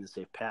always playing the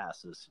safe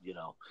pass is,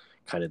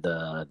 kind of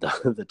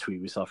the tweet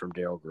we saw from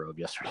Daryl Grove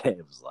yesterday.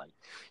 It was like,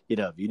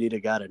 if you need a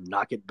guy to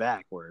knock it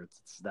back where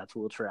that's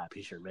Will Trapp,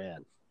 he's your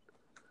man.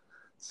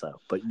 So,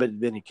 but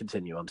then you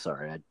continue. I'm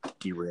sorry, I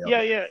derailed.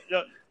 Yeah.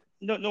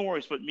 No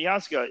worries. But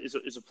Miazga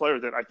is a player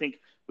that I think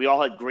we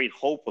all had great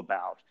hope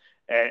about,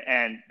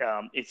 and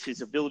it's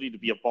his ability to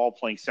be a ball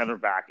playing center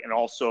back and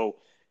also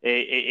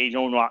a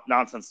no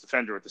nonsense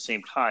defender at the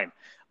same time.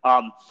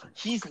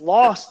 He's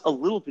lost a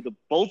little bit of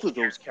both of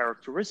those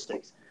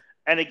characteristics,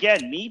 and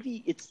again,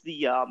 maybe it's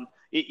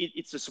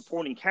it's the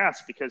supporting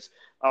cast because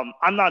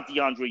I'm not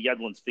DeAndre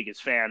Yedlin's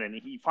biggest fan, and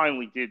he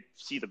finally did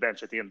see the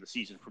bench at the end of the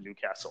season for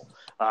Newcastle.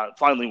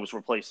 Finally was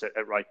replaced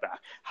at right back.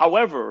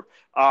 However,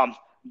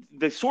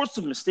 the sorts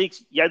of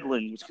mistakes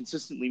Yedlin was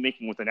consistently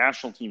making with the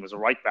national team as a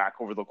right back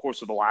over the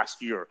course of the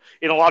last year,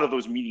 in a lot of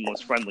those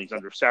meaningless friendlies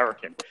under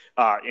Saracen,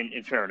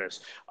 in fairness,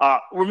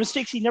 were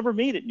mistakes he never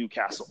made at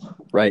Newcastle.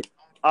 Right.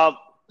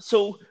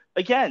 So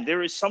again,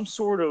 there is some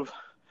sort of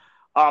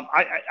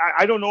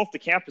I don't know if the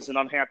camp is an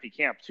unhappy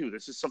camp too.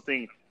 This is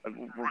something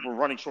we're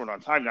running short on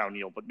time now,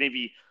 Neil, but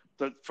maybe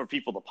for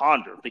people to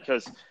ponder,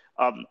 because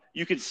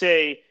you could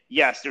say,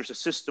 yes, there's a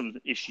system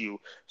issue.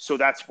 So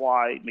that's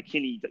why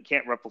McKinney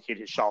can't replicate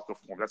his Schalke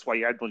form. That's why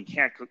Yedlin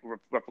can't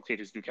replicate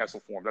his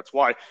Newcastle form. That's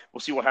why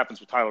we'll see what happens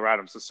with Tyler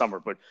Adams this summer.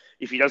 But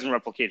if he doesn't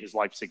replicate his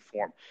Leipzig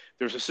form,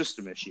 there's a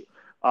system issue.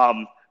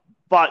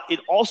 But it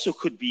also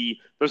could be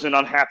there's an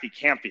unhappy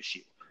camp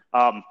issue.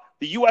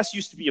 The U.S.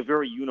 used to be a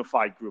very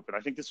unified group, and I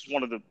think this is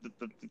one of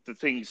the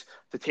things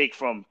to take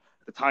from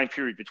the time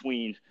period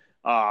between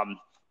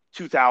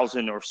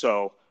 2000 or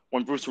so,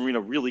 when Bruce Arena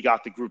really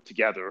got the group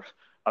together.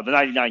 The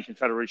 99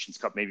 Confederations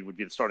Cup maybe would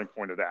be the starting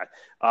point of that,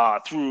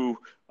 through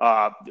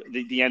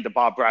the end of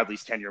Bob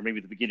Bradley's tenure,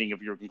 maybe the beginning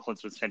of Jurgen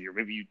Klinsmann's tenure.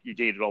 Maybe you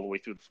dated all the way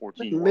through the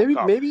 14 World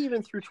Cup. Maybe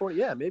even through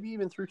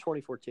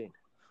 2014.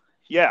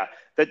 Yeah,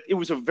 that it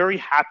was a very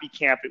happy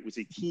camp. It was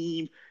a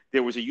team.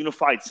 There was a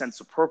unified sense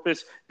of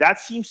purpose. That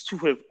seems to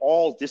have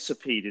all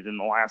dissipated in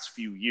the last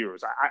few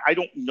years. I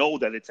don't know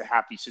that it's a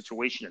happy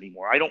situation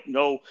anymore. I don't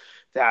know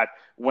that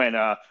when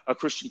a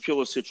Christian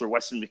Pulisic or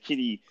Weston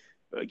McKennie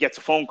gets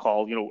a phone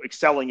call,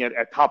 excelling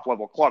at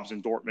top-level clubs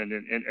in Dortmund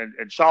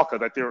and Schalke,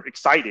 that they're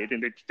excited,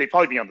 and they'd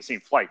probably be on the same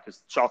flight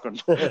because Schalke,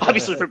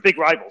 obviously, they're big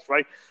rivals,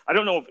 right? I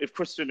don't know if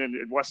Christian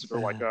and Weston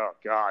are like, oh,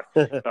 God,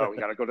 we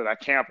got to go to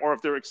that camp, or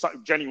if they're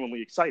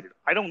genuinely excited.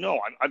 I don't know.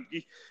 I'm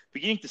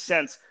beginning to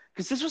sense,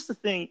 because this was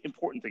the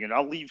important thing, and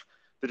I'll leave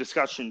the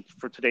discussion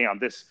for today on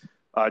this,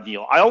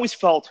 Neil. I always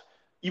felt,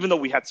 even though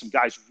we had some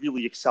guys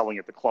really excelling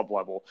at the club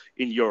level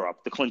in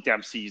Europe, the Clint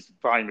Dempseys,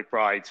 Brian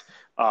McBrides,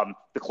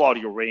 the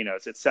Claudio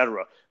Reynas,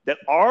 etc., that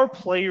our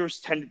players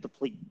tended to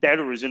play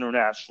better as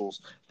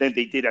internationals than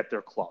they did at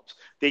their clubs.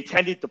 They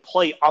tended to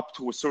play up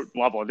to a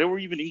certain level. And there were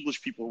even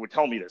English people who would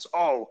tell me this.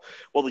 Oh,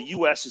 well, the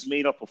U.S. is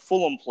made up of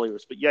Fulham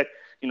players, but yet,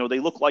 they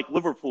look like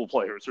Liverpool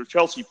players or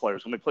Chelsea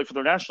players when they play for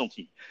their national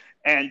team.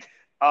 And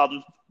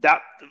I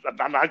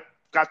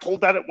got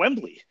told that at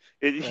Wembley,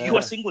 in the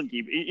U.S.-England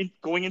game,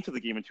 going into the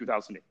game in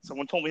 2008.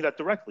 Someone told me that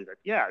directly, that,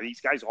 these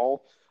guys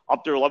all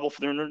up their level for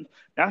their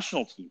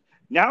national team.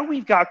 Now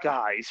we've got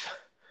guys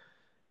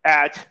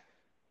at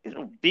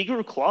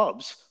bigger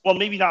clubs. Well,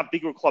 maybe not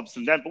bigger clubs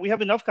than them, but we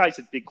have enough guys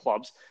at big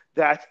clubs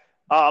that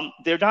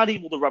they're not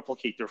able to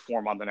replicate their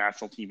form on the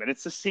national team. And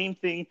it's the same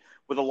thing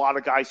with a lot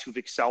of guys who've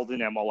excelled in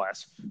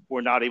MLS who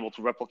are not able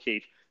to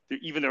replicate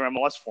even their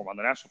MLS form on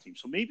the national team.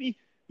 So maybe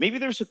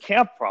there's a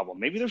camp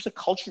problem. Maybe there's a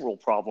cultural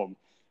problem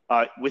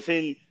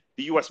within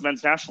the U.S.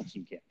 men's national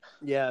team camp.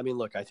 Yeah, I mean,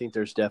 look, I think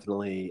there's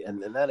definitely,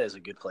 and that is a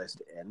good place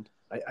to end.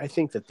 I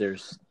think that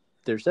there's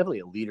definitely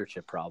a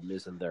leadership problem,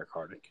 isn't there,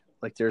 Kartik?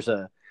 Like there's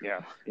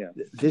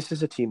this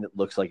is a team that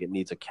looks like it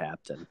needs a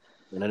captain.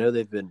 And I know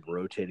they've been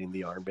rotating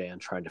the armband,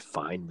 trying to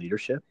find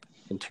leadership.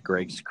 And to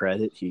Greg's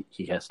credit,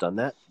 he has done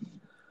that.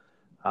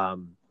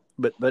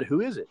 But who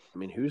is it? I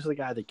mean, who's the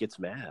guy that gets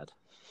mad?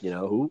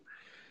 Who?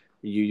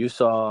 You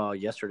saw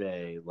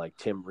yesterday, like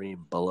Tim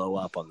Ream blow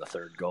up on the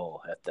third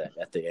goal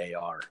at the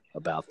AR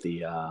about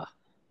the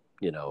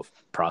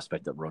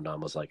prospect that Ronan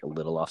was like a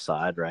little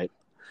offside, right?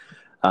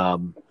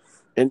 And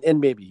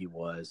maybe he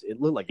was. It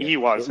looked like he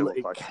was. It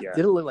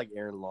didn't look like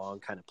Aaron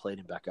Long kind of played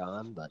him back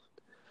on, but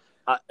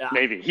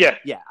maybe, yeah.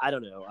 I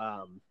don't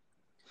know.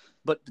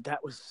 but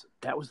that was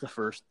the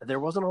first. There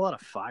wasn't a lot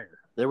of fire.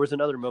 There was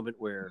another moment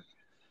where,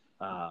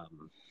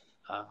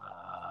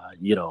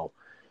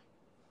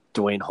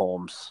 Dwayne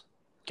Holmes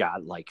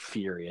got like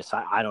furious.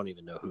 I don't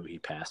even know who he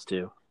passed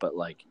to, but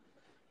like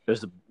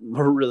there's a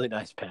really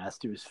nice pass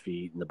to his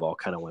feet, and the ball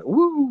kind of went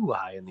woo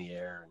high in the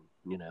air,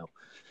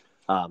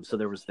 and so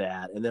there was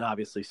that, and then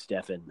obviously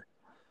Stefan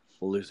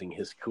losing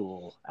his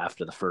cool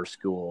after the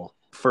first goal,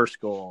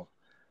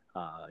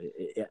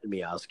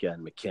 Miazga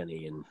and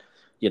McKinney, and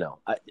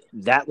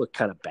that looked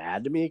kind of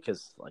bad to me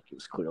because like it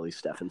was clearly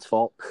Stefan's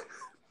fault.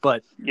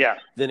 But yeah,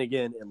 then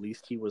again, at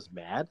least he was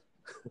mad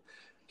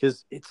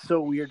because it's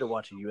so weird to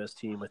watch a U.S.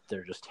 team with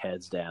their just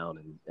heads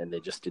down and they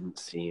just didn't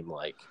seem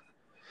like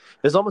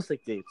 – it's almost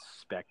like they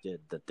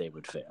expected that they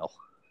would fail.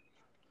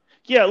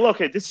 Yeah, look,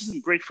 this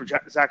isn't great for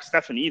Zach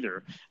Steffen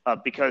either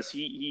because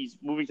he's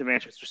moving to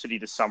Manchester City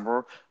this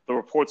summer. The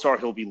reports are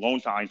he'll be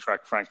loaned to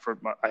Eintracht Frankfurt.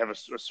 I have a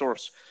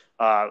source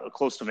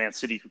close to Man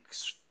City who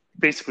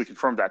basically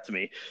confirmed that to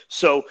me.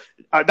 So,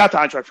 not to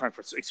Eintracht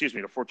Frankfurt, excuse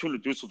me, to Fortuna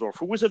Dusseldorf,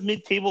 who was a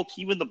mid-table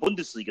team in the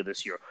Bundesliga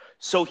this year.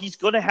 So he's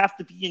going to have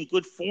to be in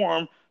good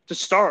form to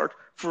start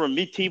for a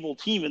mid-table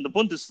team in the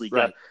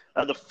Bundesliga.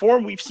 Right. The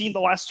form we've seen the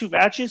last two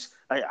matches,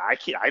 I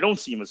don't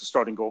see him as a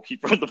starting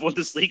goalkeeper in the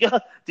Bundesliga.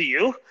 Do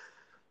you?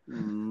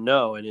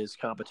 No, and his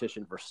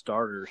competition for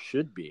starters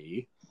should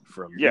be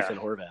from Ethan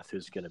Horvath,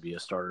 who's going to be a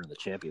starter in the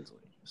Champions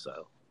League.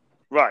 So,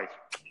 right,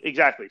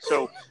 exactly.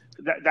 So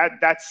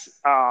that's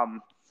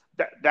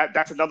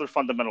another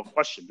fundamental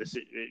question. This,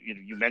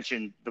 you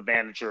mentioned the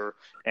manager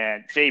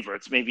and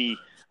favorites. Maybe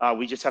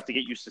we just have to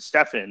get used to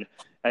Stefan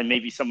and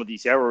maybe some of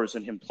these errors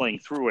and him playing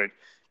through it,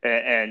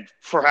 and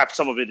perhaps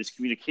some of it is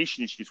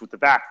communication issues with the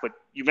back. But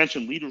you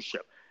mentioned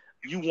leadership.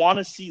 You want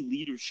to see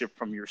leadership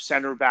from your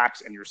center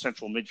backs and your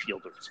central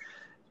midfielders.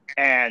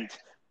 And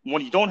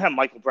when you don't have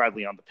Michael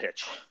Bradley on the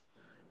pitch,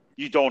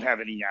 you don't have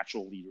any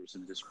natural leaders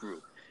in this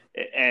group.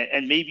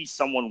 And maybe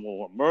someone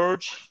will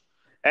emerge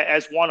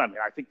as one. I mean,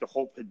 I think the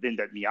hope had been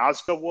that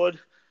Miazga would.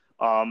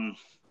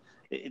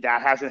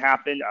 That hasn't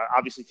happened.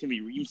 Obviously,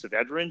 Timmy Reams of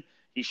Edrin,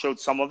 he showed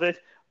some of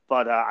it.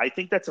 But I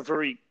think that's a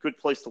very good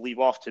place to leave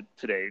off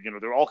today.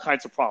 There are all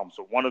kinds of problems.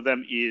 But one of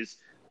them is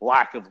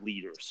lack of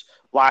leaders,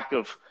 lack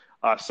of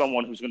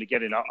someone who's going to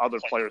get in other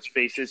players'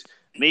 faces.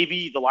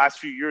 Maybe the last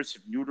few years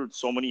have neutered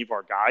so many of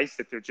our guys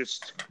that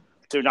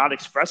they're not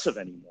expressive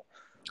anymore.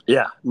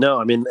 Yeah, no,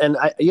 I mean, and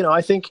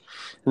I think,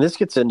 and this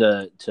gets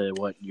into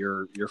what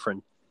your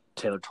friend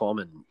Taylor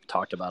Twellman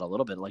talked about a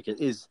little bit. Like,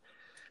 it is,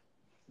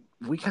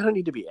 we kind of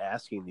need to be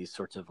asking these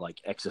sorts of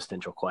like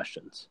existential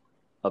questions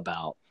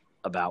about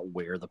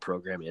where the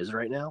program is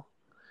right now,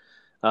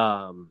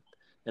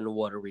 and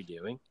what are we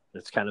doing.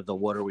 It's kind of the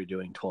what are we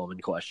doing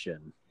Twellman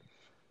question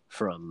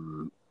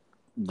from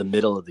the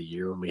middle of the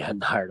year when we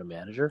hadn't hired a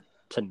manager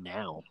to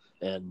now.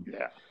 And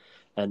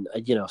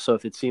so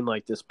if it seemed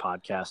like this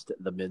podcast,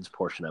 the men's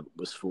portion of it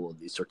was full of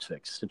these sorts of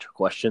existential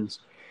questions,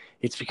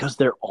 it's because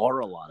there are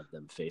a lot of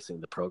them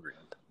facing the program.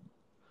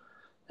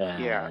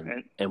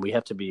 And we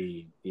have to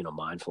be,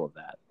 mindful of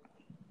that.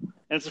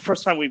 And it's the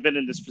first time we've been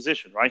in this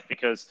position, right?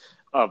 Because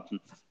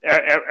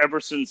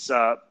ever since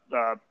the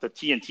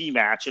TNT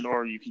match,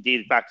 or you can date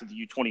it back to the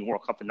U-20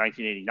 World Cup in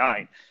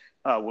 1989,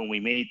 when we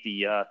made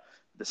the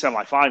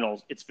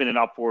semifinals, it's been an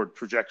upward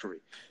trajectory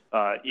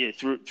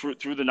through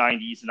the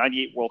 90s. The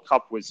 98 World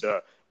Cup was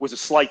a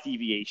slight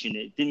deviation.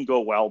 It didn't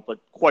go well, but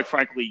quite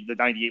frankly, the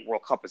 98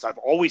 World Cup, as I've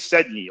always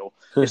said, Neil,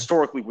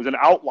 historically was an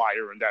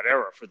outlier in that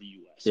era for the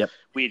U.S. Yep.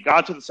 We had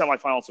gone to the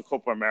semifinals of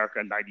Copa America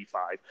in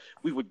 95.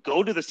 We would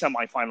go to the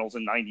semifinals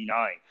in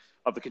 99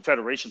 of the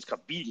Confederations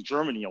Cup, beating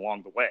Germany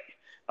along the way,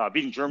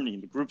 beating Germany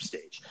in the group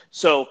stage.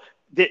 So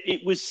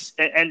it was,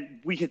 and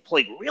we had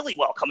played really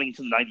well coming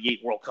into the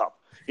 98 World Cup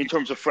in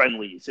terms of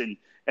friendlies and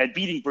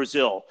beating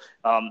Brazil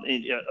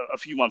a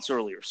few months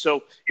earlier.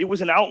 So it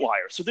was an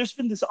outlier. So there's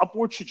been this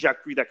upward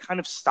trajectory that kind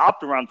of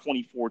stopped around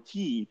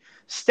 2014,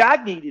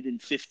 stagnated in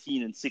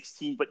 15 and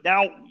 16, but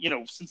now,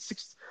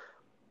 since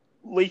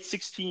late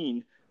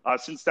 16,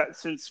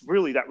 since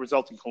really that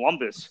result in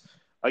Columbus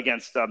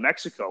against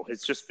Mexico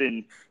has just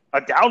been a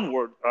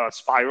downward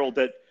spiral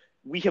that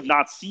we have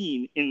not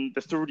seen in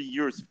the 30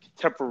 years of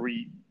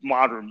contemporary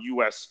modern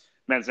U.S.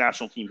 men's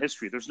national team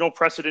history. There's no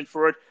precedent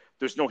for it.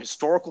 There's no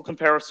historical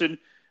comparison.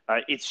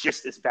 It's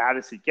just as bad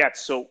as it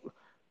gets. So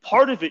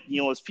part of it,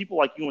 Neil, is people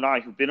like you and I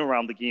who've been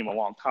around the game a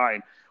long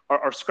time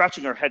are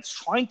scratching our heads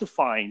trying to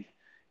find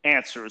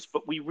answers.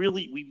 But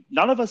we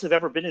none of us have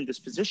ever been in this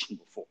position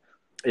before.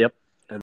 Yep.